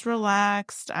state. I'm just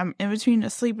relaxed. I'm in between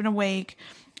asleep and awake,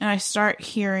 and I start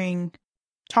hearing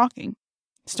talking,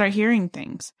 start hearing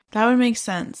things. That would make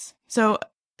sense. So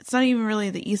it's not even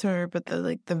really the ether, but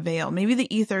the veil. Maybe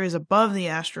the ether is above the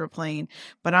astral plane,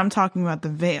 but I'm talking about the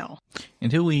veil.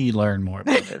 Until we learn more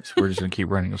about it, we're just going to keep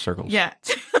running in circles. Yeah.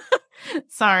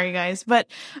 Sorry, guys. But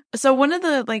so one of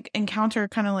the like encounter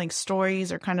kind of like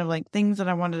stories or kind of like things that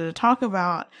I wanted to talk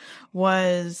about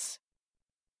was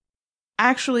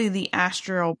actually the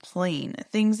astral plane,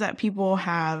 things that people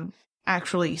have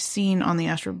actually seen on the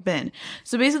astral bin.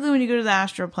 So basically when you go to the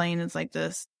astral plane, it's like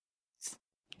this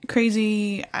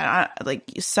crazy like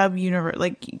sub universe,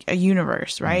 like a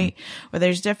universe, right? Where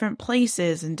there's different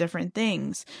places and different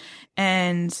things.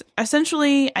 And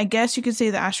essentially, I guess you could say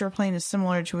the astral plane is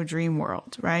similar to a dream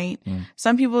world, right?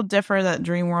 Some people differ that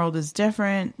dream world is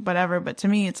different, whatever, but to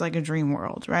me it's like a dream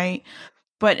world, right?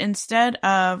 But instead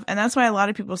of, and that's why a lot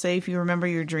of people say if you remember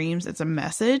your dreams, it's a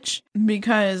message,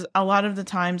 because a lot of the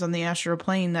times on the astral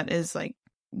plane, that is like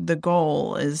the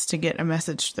goal is to get a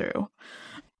message through.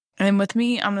 And with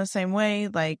me, I'm the same way.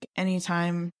 Like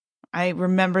anytime I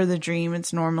remember the dream,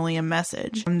 it's normally a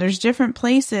message. And there's different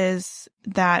places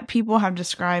that people have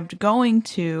described going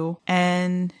to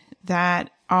and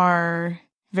that are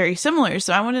very similar.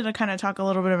 So I wanted to kind of talk a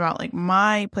little bit about like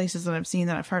my places that I've seen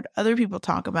that I've heard other people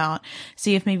talk about,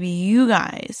 see if maybe you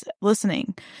guys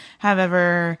listening have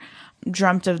ever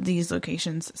dreamt of these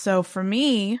locations. So for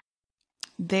me,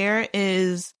 there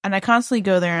is, and I constantly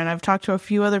go there, and I've talked to a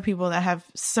few other people that have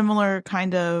similar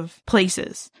kind of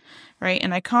places, right?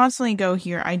 And I constantly go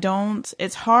here.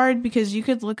 It's hard because you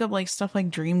could look up like stuff like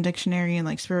dream dictionary and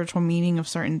like spiritual meaning of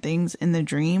certain things in the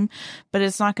dream, but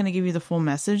it's not going to give you the full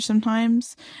message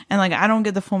sometimes. And like, I don't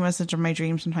get the full message of my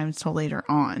dream sometimes till later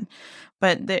on.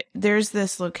 But there's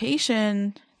this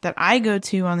location that I go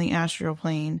to on the astral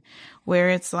plane where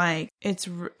it's like, it's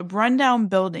rundown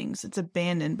buildings. It's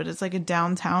abandoned, but it's like a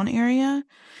downtown area.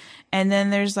 And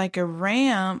then there's like a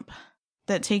ramp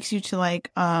that takes you to like,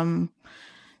 the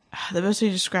best way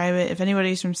to describe it, if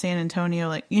anybody's from San Antonio,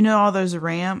 like, you know, all those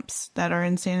ramps that are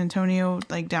in San Antonio,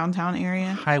 like downtown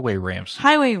area? Highway ramps.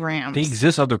 They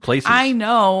exist other places. I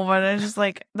know, but I just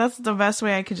like, that's the best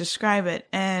way I could describe it.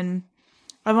 And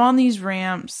I'm on these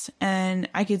ramps and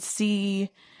I could see,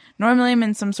 normally I'm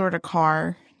in some sort of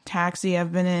car, taxi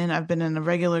I've been in a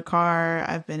regular car,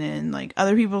 I've been in like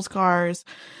other people's cars,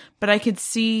 but I could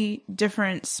see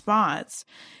different spots.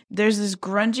 There's this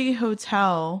grungy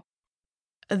hotel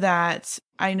that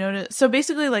I noticed. So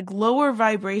basically like lower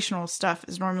vibrational stuff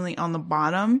is normally on the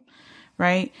bottom,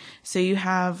 right? So you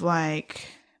have like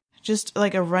just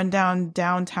like a rundown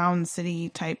downtown city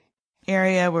type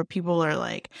area where people are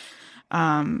like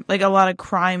a lot of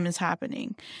crime is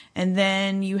happening. And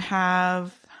then you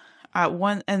have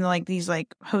like these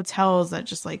like hotels that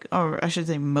just like, or I should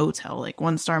say motel, like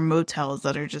 1-star motels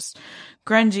that are just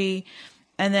grungy.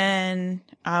 And then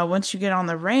once you get on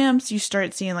the ramps, you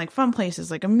start seeing like fun places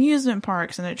like amusement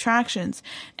parks and attractions.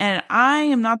 And I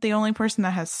am not the only person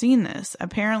that has seen this.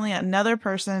 Apparently another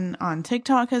person on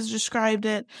TikTok has described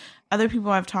it. Other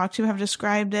people I've talked to have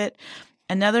described it.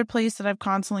 Another place that I've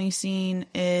constantly seen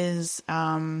is,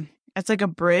 it's like a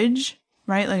bridge,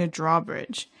 right? Like a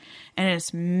drawbridge. And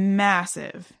it's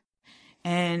massive.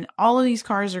 And all of these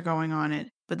cars are going on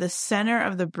it. But the center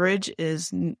of the bridge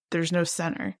there's no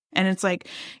center. And it's like,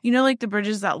 you know, like the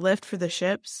bridges that lift for the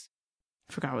ships?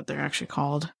 I forgot what they're actually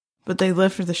called. But they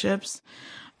lift for the ships.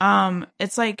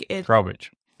 It's like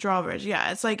Drawbridge. Drawbridge,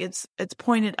 yeah. It's like it's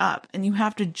pointed up. And you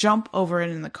have to jump over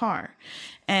it in the car.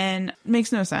 And it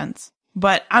makes no sense.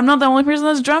 But I'm not the only person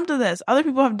that's dreamt of this. Other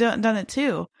people have done it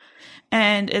too.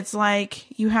 And it's like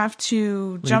you have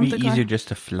to jump the car. Would it be easier just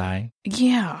to fly?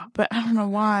 Yeah, but I don't know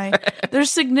why. There's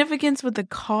significance with the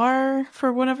car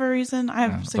for whatever reason. I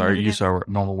have sorry, you saw a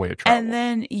normal way of travel. And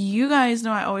then you guys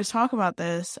know I always talk about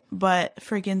this, but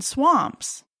freaking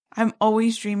swamps. I'm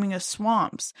always dreaming of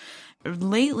swamps.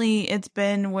 Lately, it's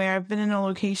been where I've been in a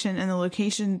location and the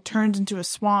location turns into a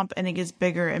swamp and it gets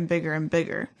bigger and bigger and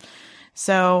bigger.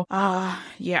 So,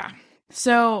 yeah.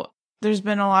 So there's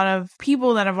been a lot of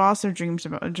people that have also dreamt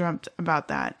about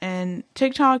that. And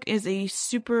TikTok is a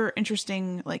super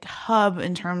interesting like hub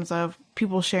in terms of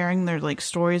people sharing their like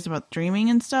stories about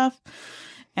dreaming and stuff.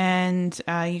 And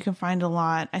you can find a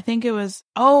lot. I think it was,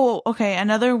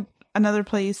 another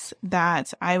place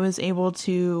that I was able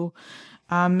to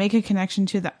make a connection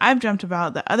to that I've dreamt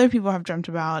about, that other people have dreamt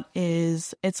about,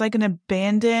 is it's like an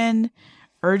abandoned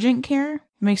urgent care.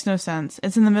 Makes no sense.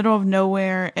 It's in the middle of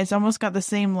nowhere. It's almost got the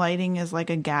same lighting as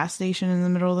like a gas station in the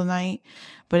middle of the night,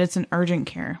 but it's an urgent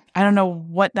care. I don't know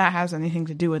what that has anything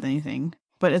to do with anything,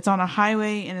 but it's on a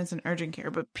highway and it's an urgent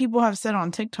care. But people have said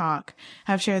on TikTok,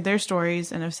 have shared their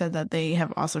stories and have said that they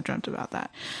have also dreamt about that.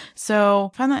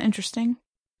 So I find that interesting.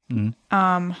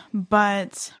 Mm-hmm.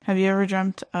 But have you ever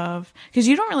dreamt of, because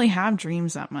you don't really have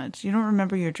dreams that much. You don't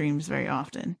remember your dreams very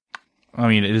often. I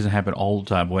mean, it doesn't happen all the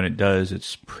time. But when it does,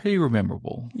 it's pretty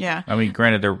memorable. Yeah. I mean,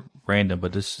 granted, they're random,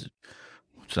 but this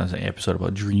sounds like an episode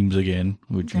about dreams again.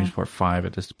 With Dreams Part 5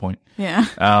 at this point. Yeah.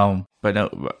 But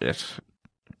no, it's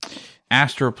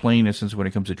astral plane, and since when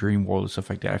it comes to dream world and stuff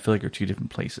like that, I feel like they're two different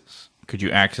places. Could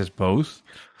you access both?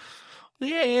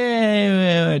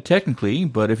 Yeah, technically,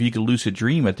 but if you could lucid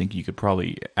dream, I think you could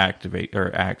probably activate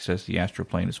or access the astral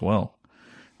plane as well.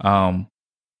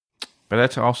 But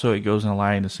that's also, it goes in a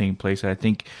line in the same place. I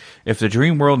think if the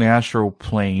dream world and the astral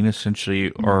plane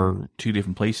essentially are two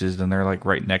different places, then they're like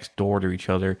right next door to each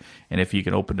other. And if you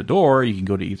can open the door, you can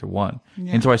go to either one.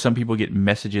 Yeah. And so why some people get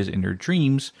messages in their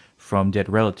dreams from dead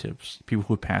relatives, people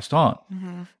who have passed on,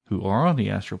 who are on the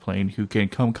astral plane, who can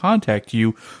come contact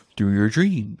you through your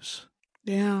dreams.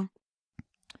 Yeah.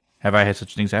 Have I had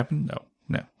such things happen? No.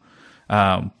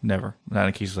 Never. Not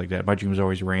in cases like that. My dreams are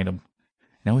always random.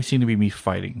 Now we seem to be me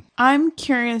fighting. I'm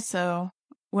curious, though,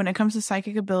 when it comes to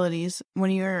psychic abilities, when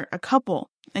you're a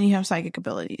couple and you have psychic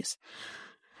abilities,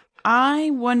 I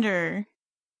wonder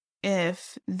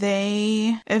if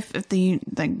the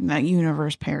like that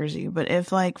universe pairs you, but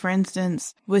if, like, for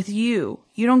instance, with you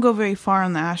don't go very far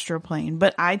on the astral plane,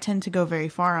 but I tend to go very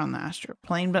far on the astral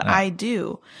plane, but I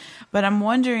do. But I'm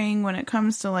wondering when it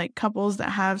comes to, like, couples that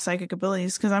have psychic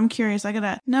abilities, because I'm curious.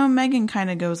 Megan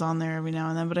kind of goes on there every now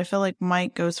and then, but I feel like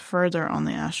Mike goes further on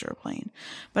the astral plane.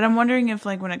 But I'm wondering if,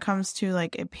 like, when it comes to,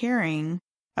 like, a pairing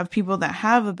of people that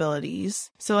have abilities,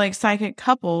 so, like, psychic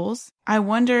couples, I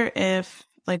wonder if,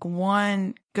 like,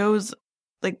 one goes,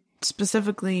 like,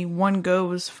 specifically one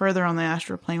goes further on the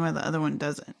astral plane while the other one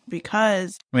doesn't,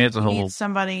 because it's a whole, you need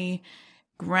somebody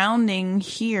grounding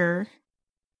here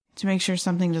to make sure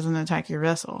something doesn't attack your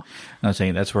vessel. I'm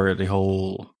saying that's where the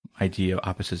whole idea of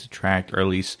opposites attract, or at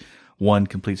least one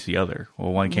completes the other.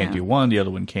 Well, one can't do one, the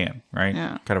other one can, right?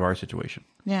 Yeah. Kind of our situation.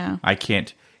 Yeah. I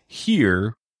can't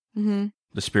hear the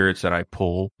spirits that I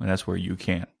pull, and that's where you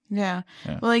can. Yeah.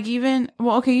 Well, like,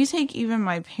 you take even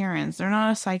my parents. They're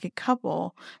not a psychic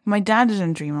couple. My dad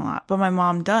doesn't dream a lot, but my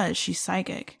mom does. She's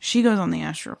psychic. She goes on the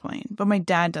astral plane, but my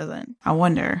dad doesn't. I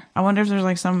wonder if there's,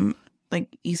 like, some, like,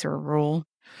 ether rule.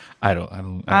 I don't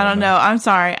know. I'm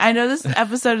sorry. I know this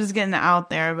episode is getting out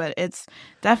there, but it's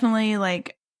definitely,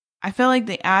 like, I feel like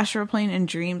the astral plane and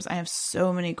dreams, I have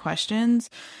so many questions.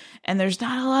 And there's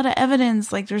not a lot of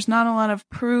evidence. Like, there's not a lot of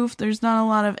proof. There's not a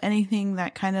lot of anything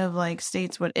that kind of, like,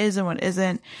 states what is and what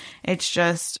isn't. It's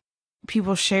just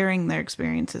people sharing their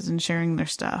experiences and sharing their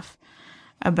stuff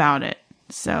about it.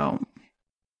 So,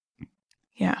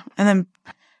 yeah. And then,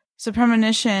 so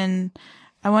premonition,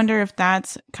 I wonder if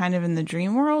that's kind of in the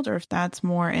dream world or if that's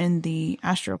more in the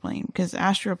astral plane. Because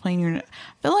astral plane, I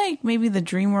feel like maybe the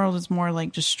dream world is more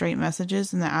like just straight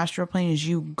messages, and the astral plane is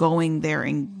you going there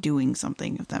and doing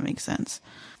something, if that makes sense.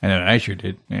 I know, I sure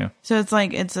did, yeah. So it's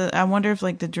like, I wonder if,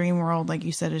 like, the dream world, like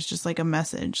you said, is just like a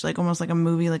message, like almost like a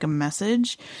movie, like a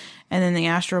message. And then the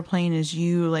astral plane is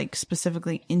you, like,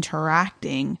 specifically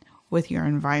interacting with your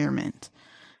environment.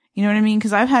 You know what I mean?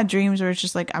 Because I've had dreams where it's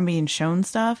just like I'm being shown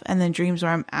stuff, and then dreams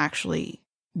where I'm actually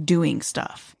doing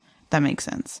stuff. That makes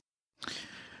sense.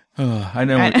 I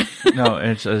know. No,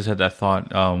 I just had that thought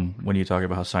when you talk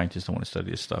about how scientists don't want to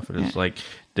study this stuff. It's like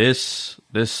this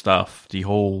stuff, the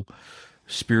whole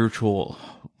spiritual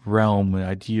realm and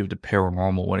idea of the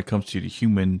paranormal when it comes to the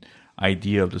human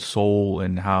idea of the soul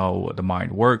and how the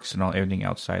mind works and everything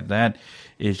outside that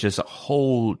is just a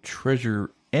whole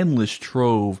endless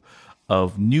trove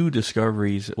of new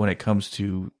discoveries when it comes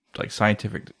to, like,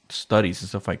 scientific studies and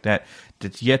stuff like that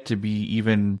that's yet to be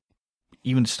even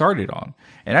started on.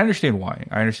 And I understand why.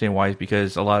 It's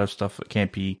because a lot of stuff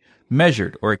can't be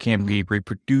measured or it can't be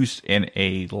reproduced in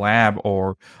a lab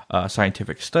or a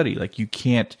scientific study. Like, you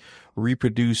can't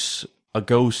reproduce a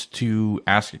ghost to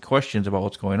ask it questions about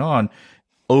what's going on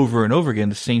over and over again,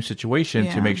 the same situation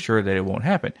to make sure that it won't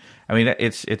happen. I mean,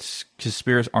 it's because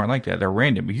spirits aren't like that. They're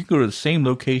random. You can go to the same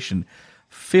location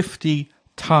 50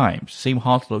 times, same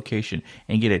haunted location,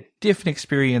 and get a different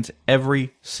experience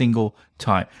every single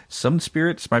time. Some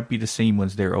spirits might be the same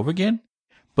ones there over again,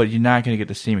 but you're not going to get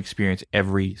the same experience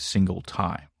every single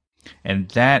time. And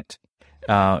that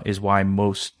is why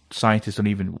most scientists don't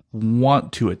even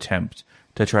want to attempt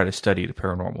to try to study the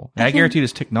paranormal. And I guarantee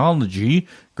this technology,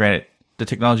 granted, the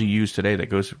technology used today that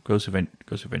Ghost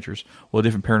Adventures, well,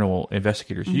 different paranormal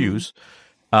investigators use,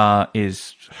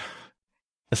 it's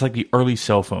like the early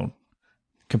cell phone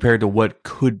compared to what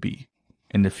could be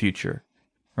in the future,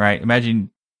 right?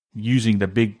 Imagine using the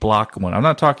big block one. I'm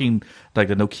not talking like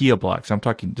the Nokia blocks. I'm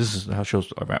talking, this is how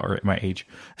shows are my age.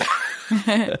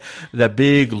 That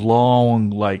big, long,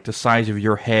 like the size of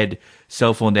your head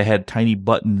cell phone that had tiny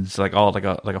buttons, like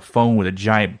a phone with a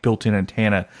giant built-in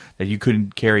antenna that you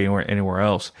couldn't carry anywhere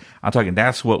else. I'm talking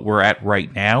that's what we're at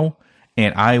right now,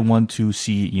 and I want to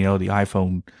see the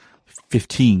iPhone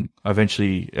 15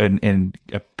 eventually in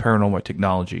paranormal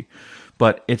technology,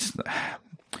 but it's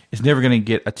never going to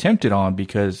get attempted on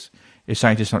because if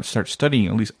scientists don't start studying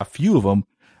at least a few of them,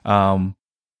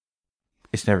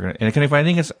 it's never going to. And kind of funny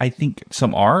thing is, I think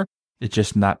some are. It's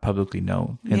just not publicly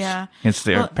known. Hence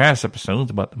their past episodes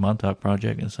about the Montauk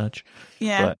Project and such.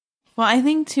 Yeah. But, well, I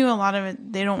think too, a lot of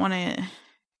it, they don't want to,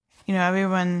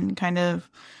 everyone kind of,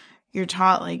 you're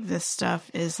taught like this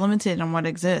stuff is limited on what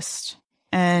exists.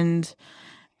 And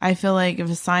I feel like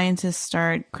if scientists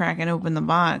start cracking open the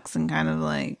box and kind of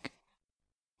like,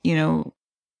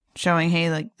 showing, hey,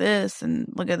 like this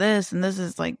and look at this, and this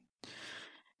is like,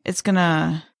 it's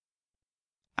gonna,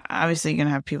 obviously you're gonna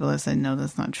have people that say, no,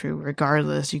 that's not true.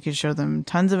 Regardless, you could show them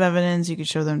tons of evidence, you could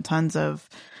show them tons of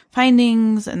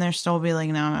findings, and they'll still be like,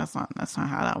 no, that's not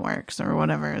how that works, or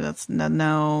whatever.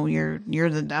 No, you're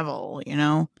the devil,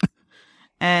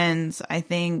 And I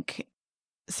think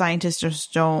scientists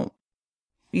just don't,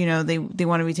 they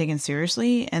want to be taken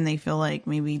seriously, and they feel like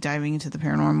maybe diving into the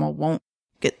paranormal won't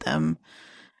get them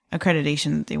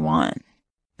accreditation that they want.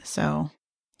 So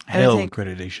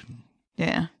accreditation.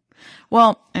 Yeah.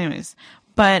 Well, anyways,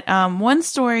 but one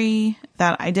story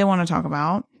that I did want to talk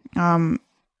about,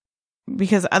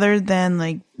 because other than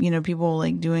like people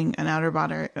like doing an out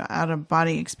of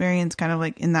body experience, kind of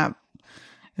like in that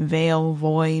veil,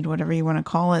 void, whatever you want to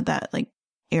call it, that like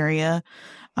area,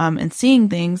 and seeing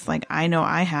things like I know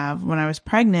I have when I was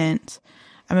pregnant.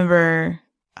 I remember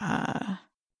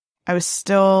I was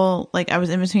still like I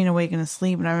was in between awake and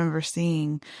asleep, and I remember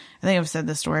seeing, I think I've said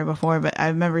this story before, but I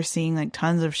remember seeing like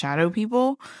tons of shadow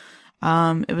people.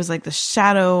 It was like the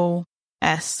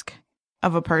shadow-esque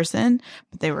of a person,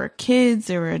 but they were kids,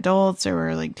 they were adults, they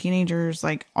were like teenagers,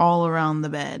 like all around the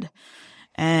bed.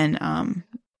 And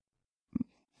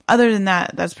other than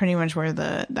that, that's pretty much where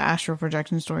the astral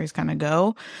projection stories kind of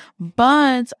go.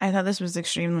 But I thought this was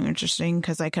extremely interesting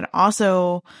because I could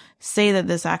also say that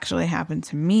this actually happened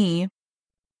to me.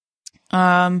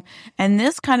 And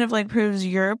this kind of like proves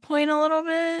your point a little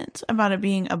bit about it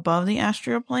being above the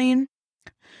astral plane.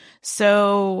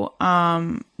 So,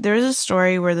 there was a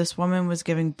story where this woman was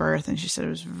giving birth, and she said it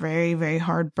was very, very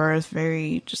hard birth,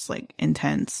 very just like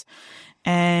intense.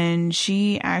 And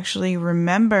she actually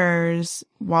remembers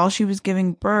while she was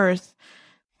giving birth,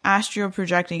 astral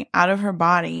projecting out of her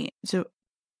body to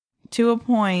a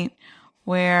point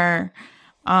where,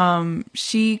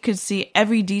 she could see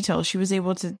every detail. She was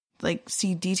able to like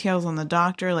see details on the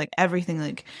doctor, like everything,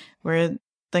 like where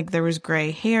like there was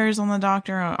gray hairs on the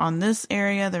doctor on this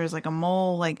area. There was like a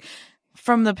mole, like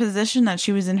from the position that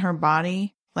she was in her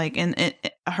body, like in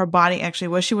her body actually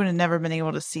was, she would have never been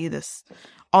able to see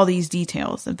all these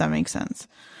details, if that makes sense.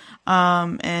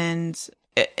 And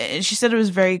she said it was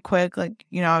very quick, like,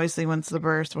 obviously once the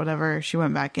birth, whatever, she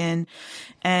went back in.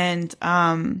 And,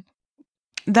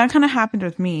 that kind of happened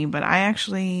with me, but I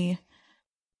actually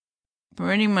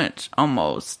pretty much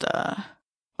almost, I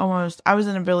was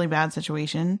in a really bad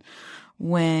situation.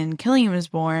 When Killian was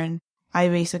born, I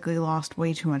basically lost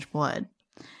way too much blood.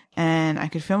 And I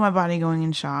could feel my body going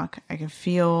in shock. I could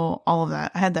feel all of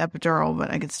that. I had the epidural,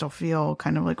 but I could still feel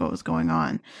kind of like what was going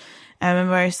on. And I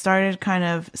remember I started kind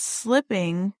of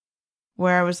slipping,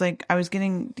 where I was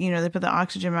getting, they put the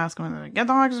oxygen mask on. They're like, get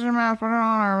the oxygen mask, put it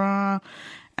on.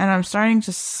 And I'm starting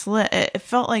to slip. It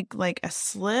felt like a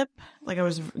slip, like I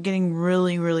was getting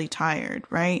really, really tired,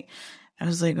 right? I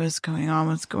was like, what's going on?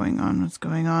 What's going on? What's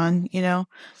going on?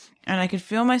 And I could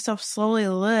feel myself slowly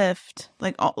lift,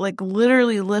 like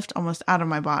literally lift almost out of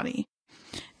my body.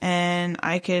 And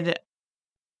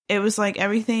it was like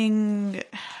everything,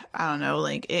 I don't know,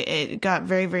 like it got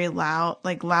very, very loud,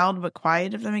 like loud but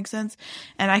quiet, if that makes sense.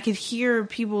 And I could hear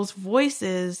people's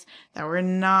voices that were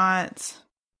not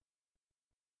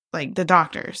like the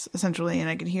doctors, essentially. And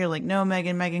I could hear like, no,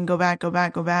 Megan, go back.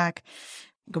 Like,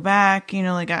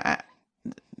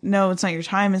 no, it's not your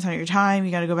time.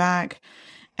 You got to go back.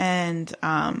 And,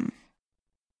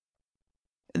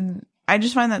 I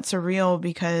just find that surreal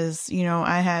because,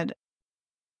 I had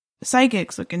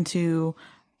psychics look into,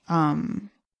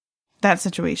 that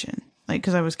situation. Like,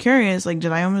 cause I was curious, like,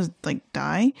 did I almost like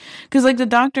die? Cause like the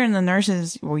doctor and the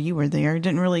nurses, well, you were there,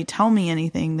 didn't really tell me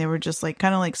anything. They were just like,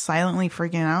 kind of like silently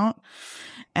freaking out.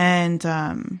 And,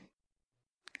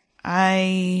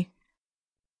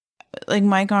 like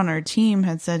Mike on our team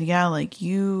had said, yeah, like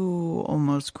you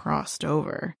almost crossed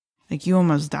over, like you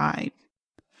almost died.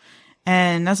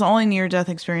 And that's the only near-death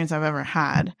experience I've ever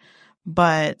had.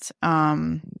 But, yeah.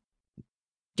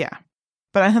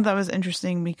 But I thought that was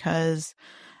interesting because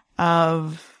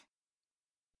of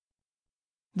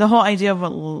the whole idea of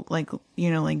what, like, you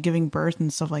know, like giving birth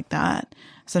and stuff like that.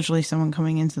 Essentially someone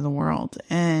coming into the world.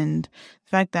 And the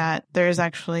fact that there's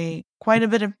actually quite a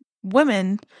bit of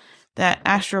women that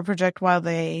astral project while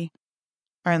they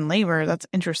are in labor. That's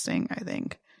interesting, I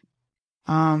think.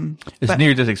 It's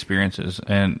near-death experiences.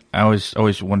 And I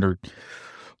always wondered,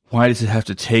 why does it have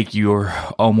to take your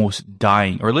almost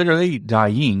dying, or literally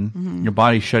dying, your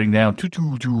body shutting down,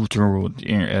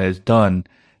 as done,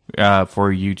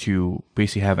 for you to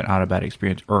basically have an out-of-body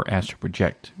experience or astral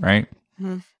project, right?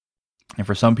 Mm-hmm. And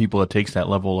for some people, it takes that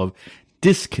level of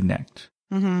disconnect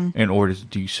in order to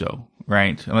do so,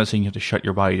 right? I'm not saying you have to shut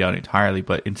your body down entirely,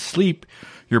 but in sleep,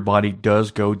 your body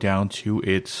does go down to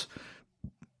its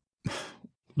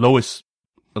lowest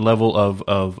level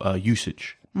of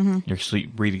usage. Your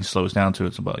sleep breathing slows down to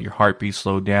it's about your heartbeat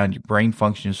slowed down, your brain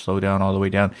functions slow down all the way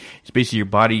down. It's basically your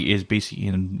body is basically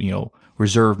in, you know,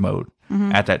 reserve mode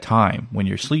at that time when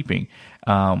you're sleeping,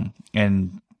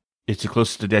 and it's the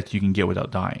closest to death you can get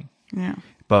without dying. Yeah.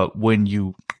 But when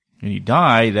you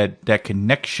die, that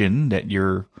connection that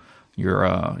your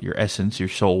essence, your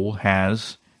soul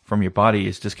has from your body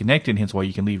is disconnected. Hence why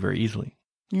you can leave very easily.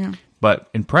 Yeah. But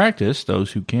in practice,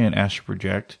 those who can astral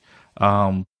project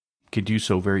can do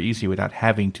so very easily without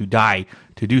having to die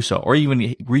to do so, or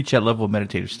even reach that level of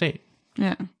meditative state.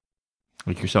 Yeah.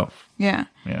 Like yourself. Yeah.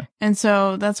 Yeah. And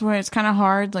so that's where it's kind of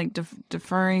hard, like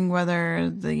deferring whether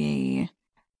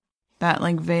that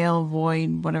like veil,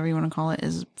 void, whatever you want to call it,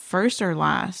 is first or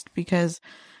last. Because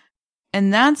in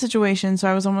that situation, so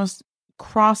I was almost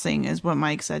crossing, is what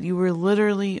Mike said. You were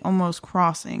literally almost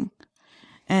crossing.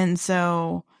 And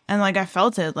so, and like I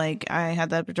felt it, like I had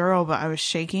that epidural, but I was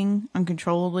shaking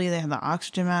uncontrollably. They had the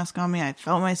oxygen mask on me. I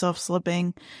felt myself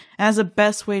slipping. And that's the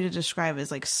best way to describe it,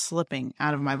 is like slipping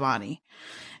out of my body.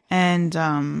 And,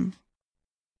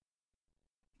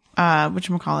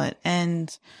 whatchamacallit,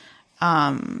 and,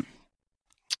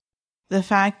 the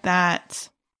fact that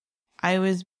I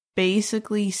was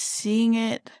basically seeing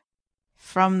it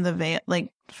from the veil,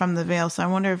 So I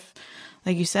wonder if,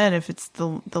 like you said, if it's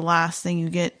the last thing you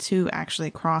get to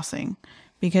actually crossing,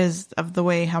 because of the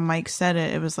way how Mike said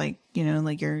it, it was like, you know,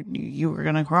 like you were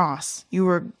gonna cross, you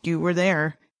were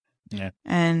there, yeah,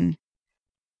 and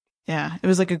yeah, it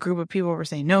was like a group of people were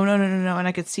saying no, and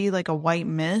I could see like a white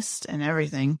mist and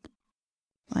everything,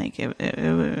 like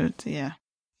it yeah,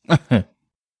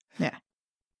 yeah.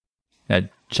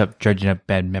 Judging up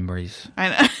bad memories. I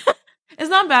know. It's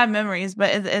not bad memories,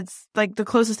 but it's like the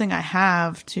closest thing I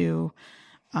have to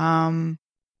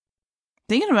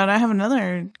thinking about it. I have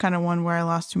another kind of one where I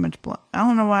lost too much blood. I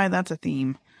don't know why that's a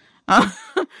theme.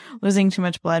 Losing too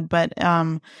much blood, but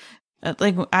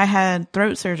like I had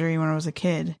throat surgery when I was a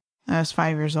kid. I was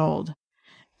 5 years old.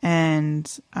 And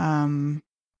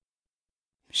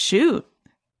shoot.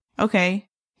 Okay.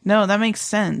 No, that makes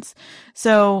sense.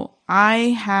 So I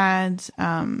had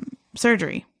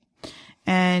surgery.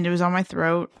 And it was on my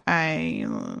throat. I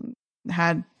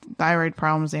had thyroid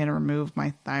problems. They had to remove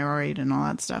my thyroid and all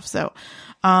that stuff. So,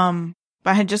 but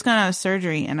I had just gotten out of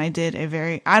surgery, and I did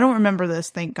I don't remember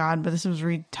this, thank God, but this was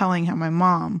retelling how my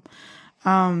mom,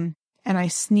 and I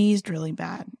sneezed really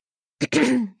bad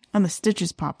and the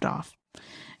stitches popped off,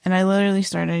 and I literally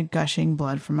started gushing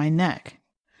blood from my neck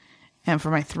and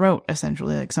from my throat,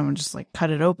 essentially, like someone just like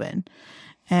cut it open.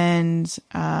 And,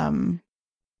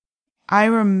 I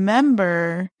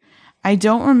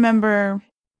don't remember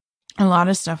a lot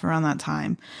of stuff around that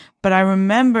time, but I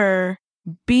remember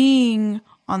being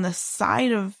on the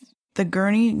side of the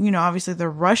gurney. You know, obviously they're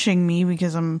rushing me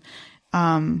because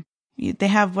they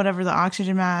have whatever the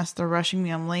oxygen mask, they're rushing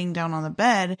me. I'm laying down on the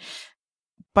bed,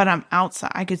 but I'm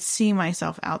outside. I could see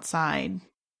myself outside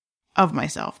of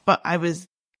myself, but I was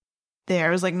there.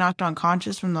 I was like knocked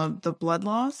unconscious from the blood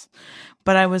loss,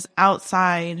 but I was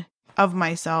outside of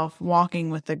myself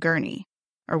walking with the gurney,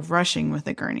 or rushing with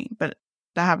the gurney, but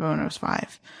that happened when I was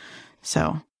 5.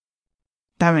 So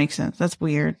that makes sense. That's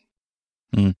weird.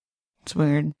 It's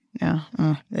weird. Yeah.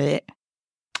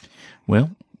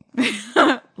 Well,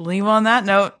 leave on that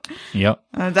note. Yep.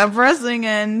 Depressing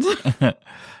end.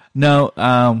 No,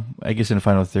 I guess in the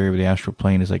final theory of the astral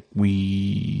plane is like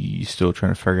we still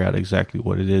trying to figure out exactly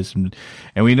what it is, and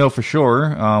we know for sure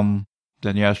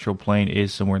that the astral plane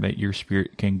is somewhere that your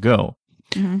spirit can go.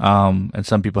 Mm-hmm. And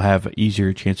some people have an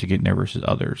easier chance of getting there versus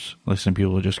others. Like some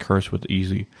people just curse with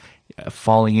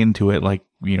falling into it like,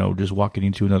 just walking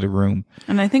into another room.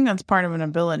 And I think that's part of an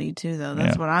ability too, though.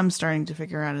 That's what I'm starting to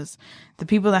figure out is the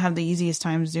people that have the easiest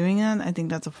times doing that. I think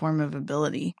that's a form of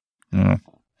ability. Yeah.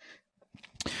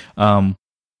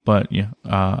 But yeah,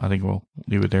 I think we'll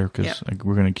leave it there because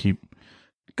we're going to keep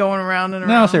going around and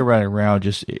around. No, I'll say right around.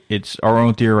 Just it's our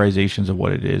own theorizations of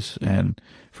what it is, and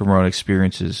from our own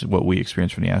experiences, what we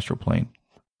experience from the astral plane.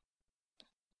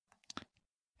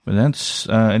 But that's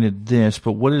ended this.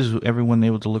 But what is everyone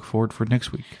able to look forward for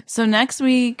next week? So next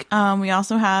week, we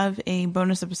also have a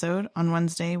bonus episode on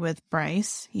Wednesday with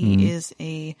Bryce. He is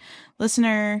a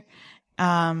listener.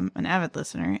 An avid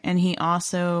listener, and he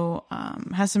also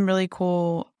has some really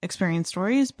cool experience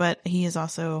stories, but he is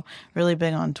also really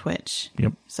big on Twitch.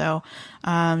 Yep. So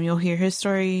you'll hear his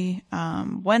story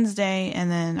Wednesday, and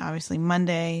then obviously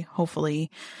Monday, hopefully,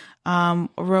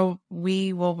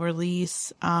 we will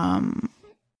release haunted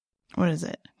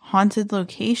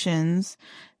locations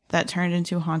that turned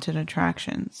into haunted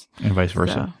attractions, and vice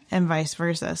versa.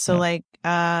 So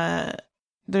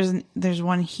there's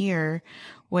one here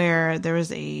where there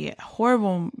was a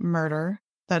horrible murder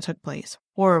that took place.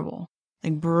 Horrible.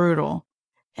 Like brutal.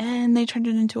 And they turned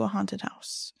it into a haunted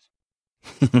house.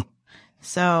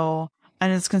 So,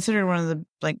 and it's considered one of the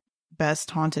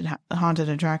best haunted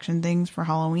attraction things for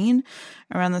Halloween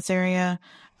around this area.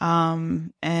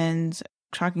 And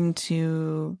talking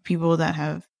to people that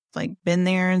have been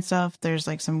there and stuff, there's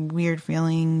some weird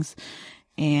feelings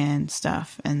and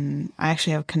stuff. And I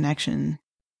actually have a connection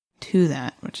to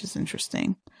that, which is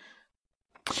interesting.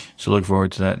 So look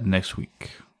forward to that next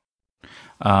week.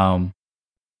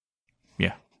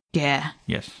 Yeah.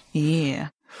 Yes. Yeah.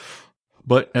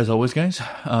 But as always, guys,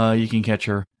 you can catch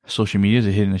our social medias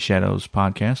at Hidden in the Shadows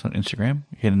Podcast on Instagram,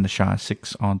 Hidden in the Shaw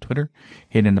 6 on Twitter,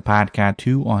 Hidden in the Podcast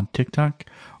 2 on TikTok,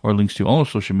 or links to all our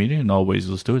social media and all ways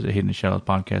let's do it at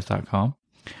hiddentheshadowspodcast.com.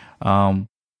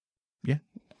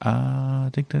 I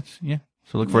think that's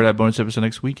So look for that bonus episode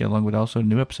next week, along with also a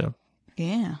new episode.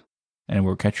 Yeah. And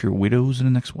we'll catch your widows in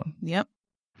the next one. Yep.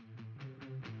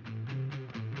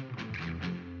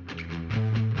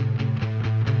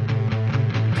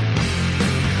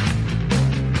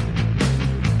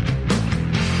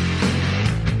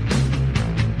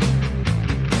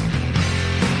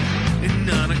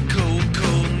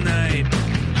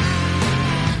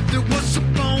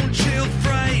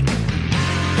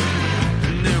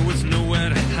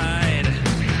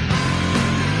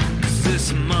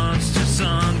 This month